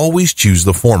 always choose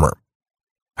the former.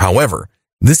 However,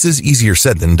 this is easier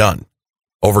said than done.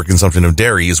 Overconsumption of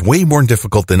dairy is way more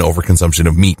difficult than overconsumption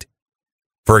of meat.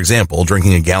 For example,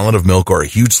 drinking a gallon of milk or a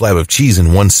huge slab of cheese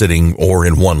in one sitting or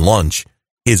in one lunch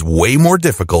is way more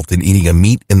difficult than eating a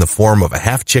meat in the form of a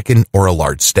half chicken or a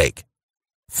large steak.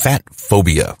 Fat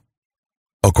phobia.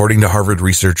 According to Harvard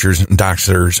researchers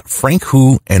Drs. Frank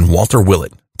Hu and Walter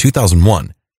Willett,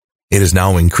 2001, it is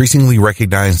now increasingly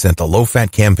recognized that the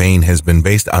low-fat campaign has been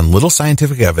based on little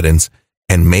scientific evidence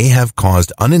and may have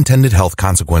caused unintended health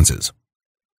consequences.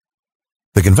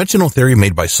 The conventional theory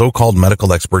made by so-called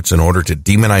medical experts in order to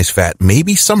demonize fat may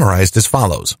be summarized as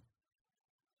follows.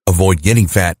 Avoid getting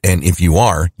fat, and if you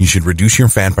are, you should reduce your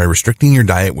fat by restricting your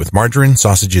diet with margarine,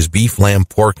 sausages, beef, lamb,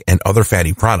 pork, and other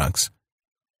fatty products.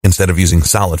 Instead of using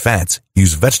solid fats,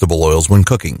 use vegetable oils when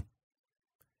cooking.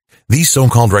 These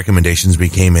so-called recommendations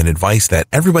became an advice that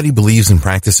everybody believes and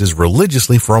practices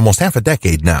religiously for almost half a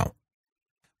decade now.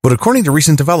 But according to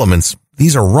recent developments,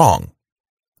 these are wrong.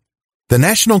 The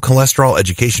National Cholesterol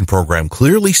Education Program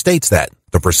clearly states that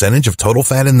the percentage of total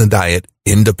fat in the diet,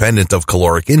 independent of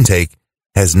caloric intake,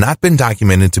 has not been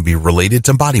documented to be related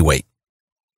to body weight.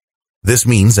 This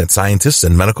means that scientists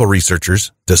and medical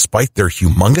researchers, despite their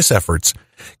humongous efforts,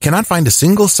 cannot find a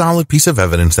single solid piece of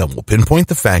evidence that will pinpoint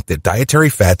the fact that dietary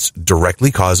fats directly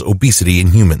cause obesity in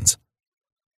humans.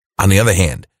 On the other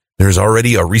hand, there is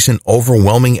already a recent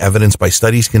overwhelming evidence by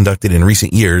studies conducted in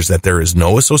recent years that there is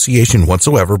no association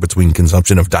whatsoever between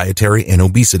consumption of dietary and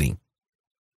obesity.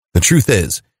 The truth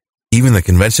is, even the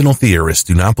conventional theorists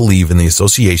do not believe in the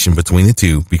association between the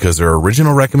two because their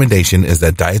original recommendation is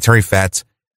that dietary fats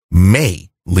may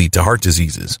lead to heart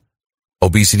diseases.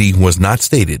 Obesity was not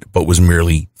stated, but was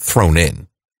merely thrown in.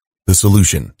 The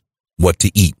solution: what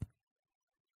to eat.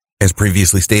 As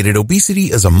previously stated, obesity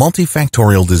is a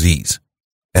multifactorial disease.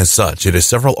 As such, it has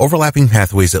several overlapping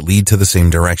pathways that lead to the same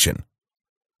direction.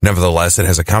 Nevertheless, it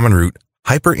has a common root: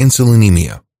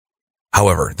 hyperinsulinemia.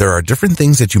 However, there are different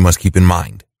things that you must keep in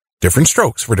mind. Different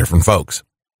strokes for different folks.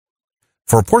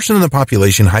 For a portion of the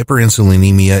population,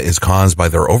 hyperinsulinemia is caused by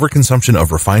their overconsumption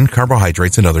of refined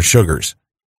carbohydrates and other sugars.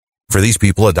 For these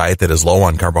people, a diet that is low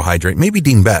on carbohydrate may be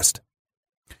deemed best.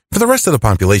 For the rest of the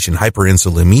population,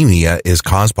 hyperinsulinemia is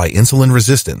caused by insulin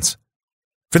resistance.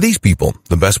 For these people,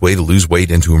 the best way to lose weight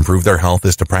and to improve their health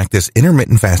is to practice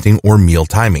intermittent fasting or meal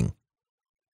timing.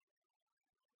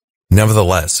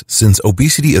 Nevertheless, since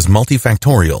obesity is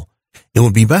multifactorial, it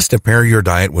would be best to pair your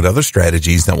diet with other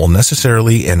strategies that will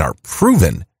necessarily and are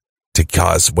proven to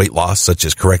cause weight loss, such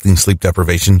as correcting sleep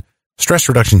deprivation, stress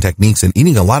reduction techniques, and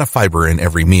eating a lot of fiber in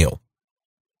every meal.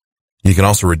 You can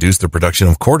also reduce the production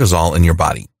of cortisol in your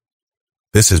body.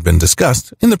 This has been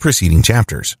discussed in the preceding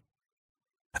chapters.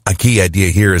 A key idea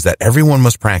here is that everyone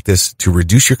must practice to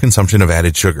reduce your consumption of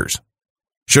added sugars.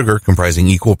 Sugar, comprising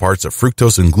equal parts of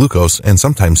fructose and glucose, and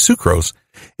sometimes sucrose,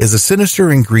 is a sinister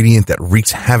ingredient that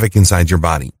wreaks havoc inside your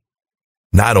body.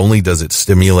 Not only does it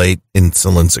stimulate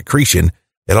insulin secretion,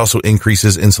 it also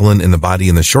increases insulin in the body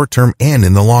in the short term and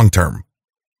in the long term.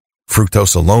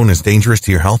 Fructose alone is dangerous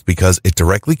to your health because it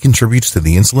directly contributes to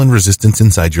the insulin resistance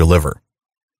inside your liver.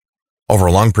 Over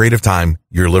a long period of time,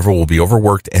 your liver will be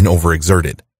overworked and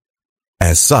overexerted.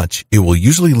 As such, it will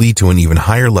usually lead to an even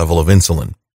higher level of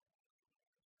insulin.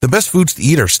 The best foods to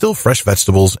eat are still fresh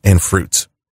vegetables and fruits.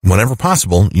 Whenever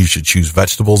possible, you should choose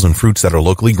vegetables and fruits that are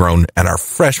locally grown and are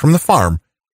fresh from the farm,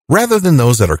 rather than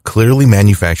those that are clearly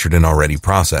manufactured and already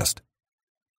processed.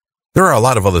 There are a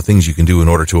lot of other things you can do in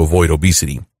order to avoid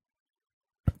obesity.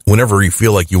 Whenever you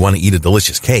feel like you want to eat a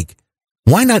delicious cake,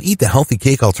 why not eat the healthy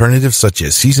cake alternatives such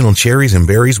as seasonal cherries and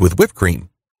berries with whipped cream?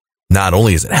 Not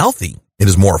only is it healthy, it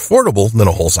is more affordable than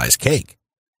a whole-size cake.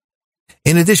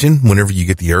 In addition, whenever you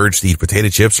get the urge to eat potato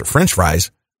chips or French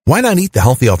fries, why not eat the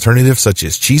healthy alternatives such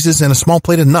as cheeses and a small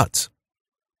plate of nuts?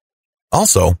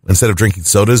 Also, instead of drinking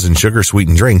sodas and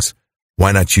sugar-sweetened drinks,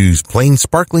 why not choose plain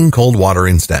sparkling cold water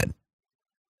instead?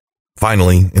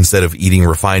 Finally, instead of eating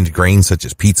refined grains such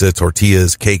as pizza,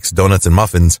 tortillas, cakes, donuts, and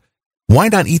muffins, why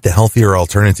not eat the healthier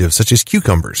alternatives such as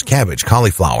cucumbers, cabbage,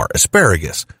 cauliflower,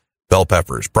 asparagus, bell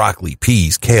peppers, broccoli,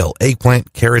 peas, kale,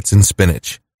 eggplant, carrots, and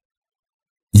spinach?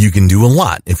 You can do a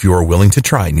lot if you are willing to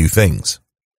try new things.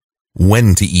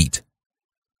 When to eat.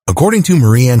 According to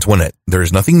Marie Antoinette, there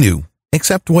is nothing new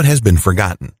except what has been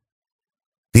forgotten.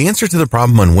 The answer to the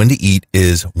problem on when to eat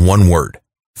is one word: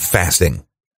 fasting.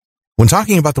 When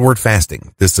talking about the word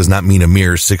fasting, this does not mean a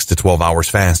mere 6 to 12 hours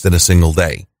fast in a single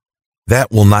day.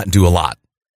 That will not do a lot.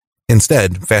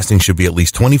 Instead, fasting should be at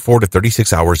least 24 to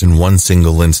 36 hours in one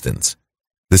single instance.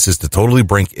 This is to totally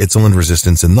break insulin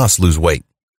resistance and thus lose weight.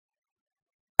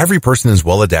 Every person is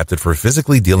well adapted for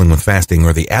physically dealing with fasting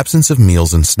or the absence of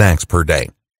meals and snacks per day.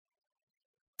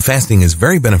 Fasting is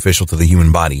very beneficial to the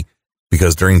human body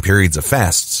because during periods of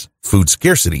fasts, food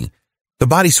scarcity, the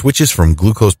body switches from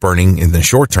glucose burning in the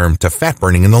short term to fat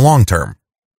burning in the long term.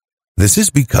 This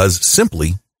is because,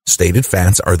 simply stated,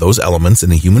 fats are those elements in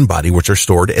the human body which are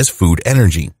stored as food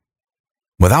energy.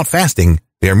 Without fasting,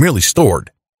 they are merely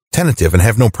stored, tentative, and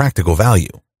have no practical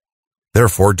value.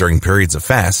 Therefore, during periods of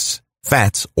fasts,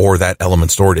 fats, or that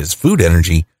element stored as food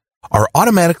energy, are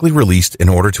automatically released in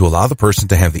order to allow the person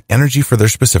to have the energy for their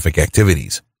specific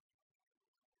activities.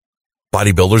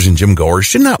 Bodybuilders and gym goers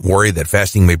should not worry that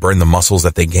fasting may burn the muscles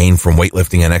that they gain from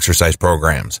weightlifting and exercise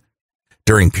programs.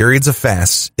 During periods of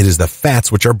fasts, it is the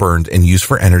fats which are burned and used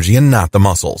for energy and not the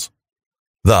muscles.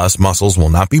 Thus, muscles will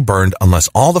not be burned unless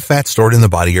all the fats stored in the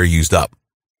body are used up.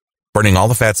 Burning all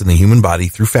the fats in the human body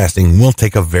through fasting will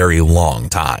take a very long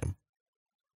time.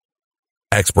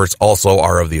 Experts also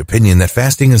are of the opinion that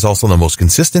fasting is also the most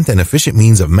consistent and efficient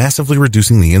means of massively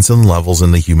reducing the insulin levels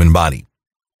in the human body.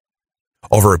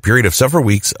 Over a period of several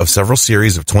weeks of several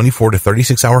series of 24 to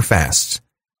 36-hour fasts,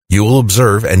 you will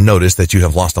observe and notice that you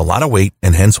have lost a lot of weight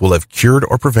and hence will have cured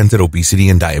or prevented obesity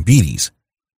and diabetes.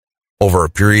 Over a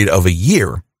period of a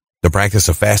year, the practice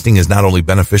of fasting is not only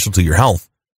beneficial to your health,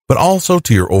 but also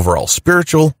to your overall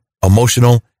spiritual,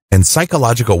 emotional, and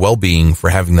psychological well-being for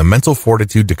having the mental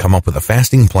fortitude to come up with a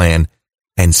fasting plan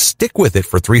and stick with it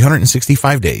for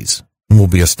 365 days will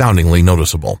be astoundingly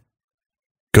noticeable.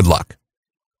 Good luck.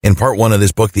 In part 1 of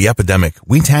this book, The Epidemic,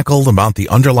 we tackled about the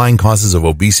underlying causes of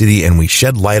obesity and we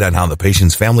shed light on how the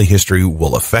patient's family history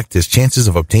will affect his chances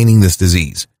of obtaining this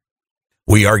disease.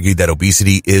 We argued that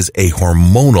obesity is a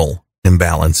hormonal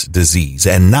imbalance disease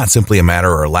and not simply a matter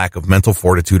or a lack of mental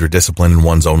fortitude or discipline in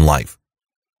one's own life.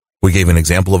 We gave an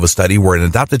example of a study where an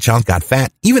adopted child got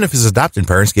fat even if his adopted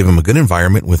parents gave him a good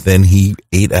environment within he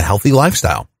ate a healthy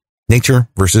lifestyle. Nature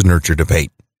versus nurture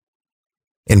debate.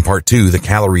 In part 2, the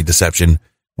calorie deception,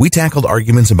 we tackled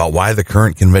arguments about why the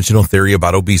current conventional theory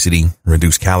about obesity,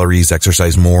 reduce calories,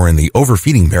 exercise more, and the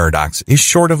overfeeding paradox is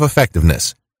short of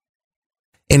effectiveness.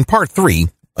 In part 3,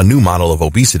 a new model of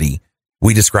obesity,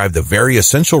 we described the very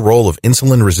essential role of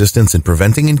insulin resistance in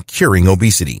preventing and curing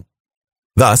obesity.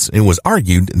 Thus, it was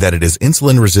argued that it is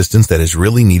insulin resistance that is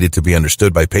really needed to be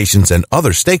understood by patients and other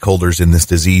stakeholders in this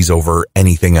disease over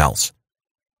anything else.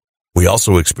 We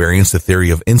also experienced the theory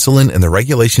of insulin and the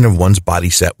regulation of one's body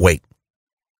set weight.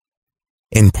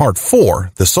 In part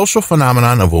 4, the social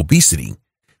phenomenon of obesity,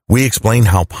 we explained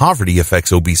how poverty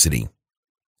affects obesity.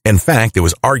 In fact, it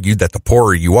was argued that the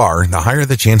poorer you are, the higher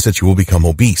the chance that you will become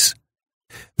obese.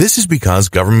 This is because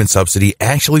government subsidy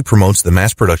actually promotes the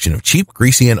mass production of cheap,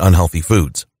 greasy, and unhealthy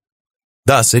foods.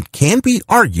 Thus, it can be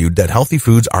argued that healthy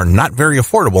foods are not very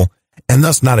affordable and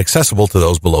thus not accessible to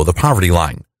those below the poverty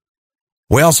line.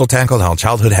 We also tackled how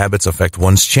childhood habits affect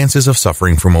one's chances of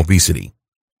suffering from obesity.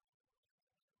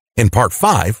 In part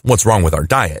 5, What's Wrong with Our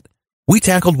Diet, we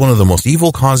tackled one of the most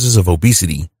evil causes of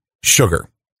obesity, sugar.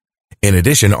 In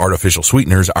addition, artificial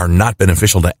sweeteners are not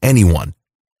beneficial to anyone.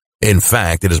 In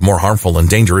fact, it is more harmful and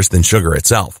dangerous than sugar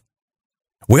itself.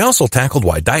 We also tackled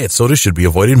why diet sodas should be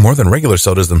avoided more than regular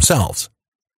sodas themselves.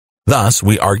 Thus,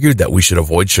 we argued that we should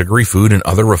avoid sugary food and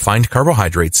other refined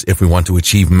carbohydrates if we want to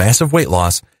achieve massive weight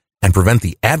loss and prevent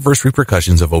the adverse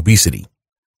repercussions of obesity.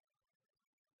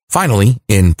 Finally,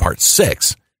 in part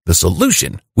 6, the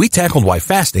solution, we tackled why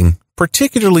fasting,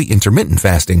 particularly intermittent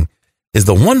fasting, is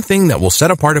the one thing that will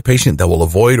set apart a patient that will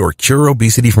avoid or cure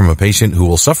obesity from a patient who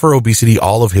will suffer obesity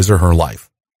all of his or her life.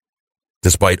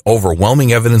 Despite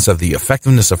overwhelming evidence of the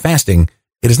effectiveness of fasting,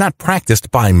 it is not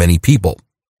practiced by many people.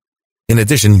 In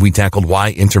addition, we tackled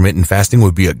why intermittent fasting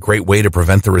would be a great way to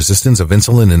prevent the resistance of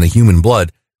insulin in the human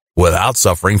blood without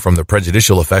suffering from the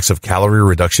prejudicial effects of calorie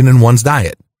reduction in one's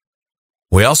diet.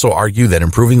 We also argue that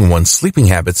improving one's sleeping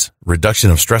habits,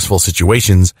 reduction of stressful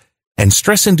situations, and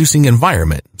stress-inducing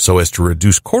environment so as to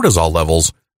reduce cortisol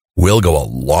levels will go a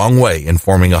long way in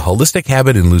forming a holistic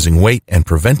habit in losing weight and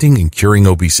preventing and curing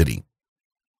obesity.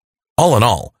 All in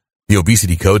all, the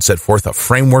Obesity Code set forth a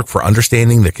framework for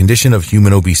understanding the condition of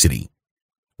human obesity.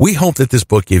 We hope that this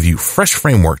book gave you fresh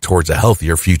framework towards a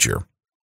healthier future.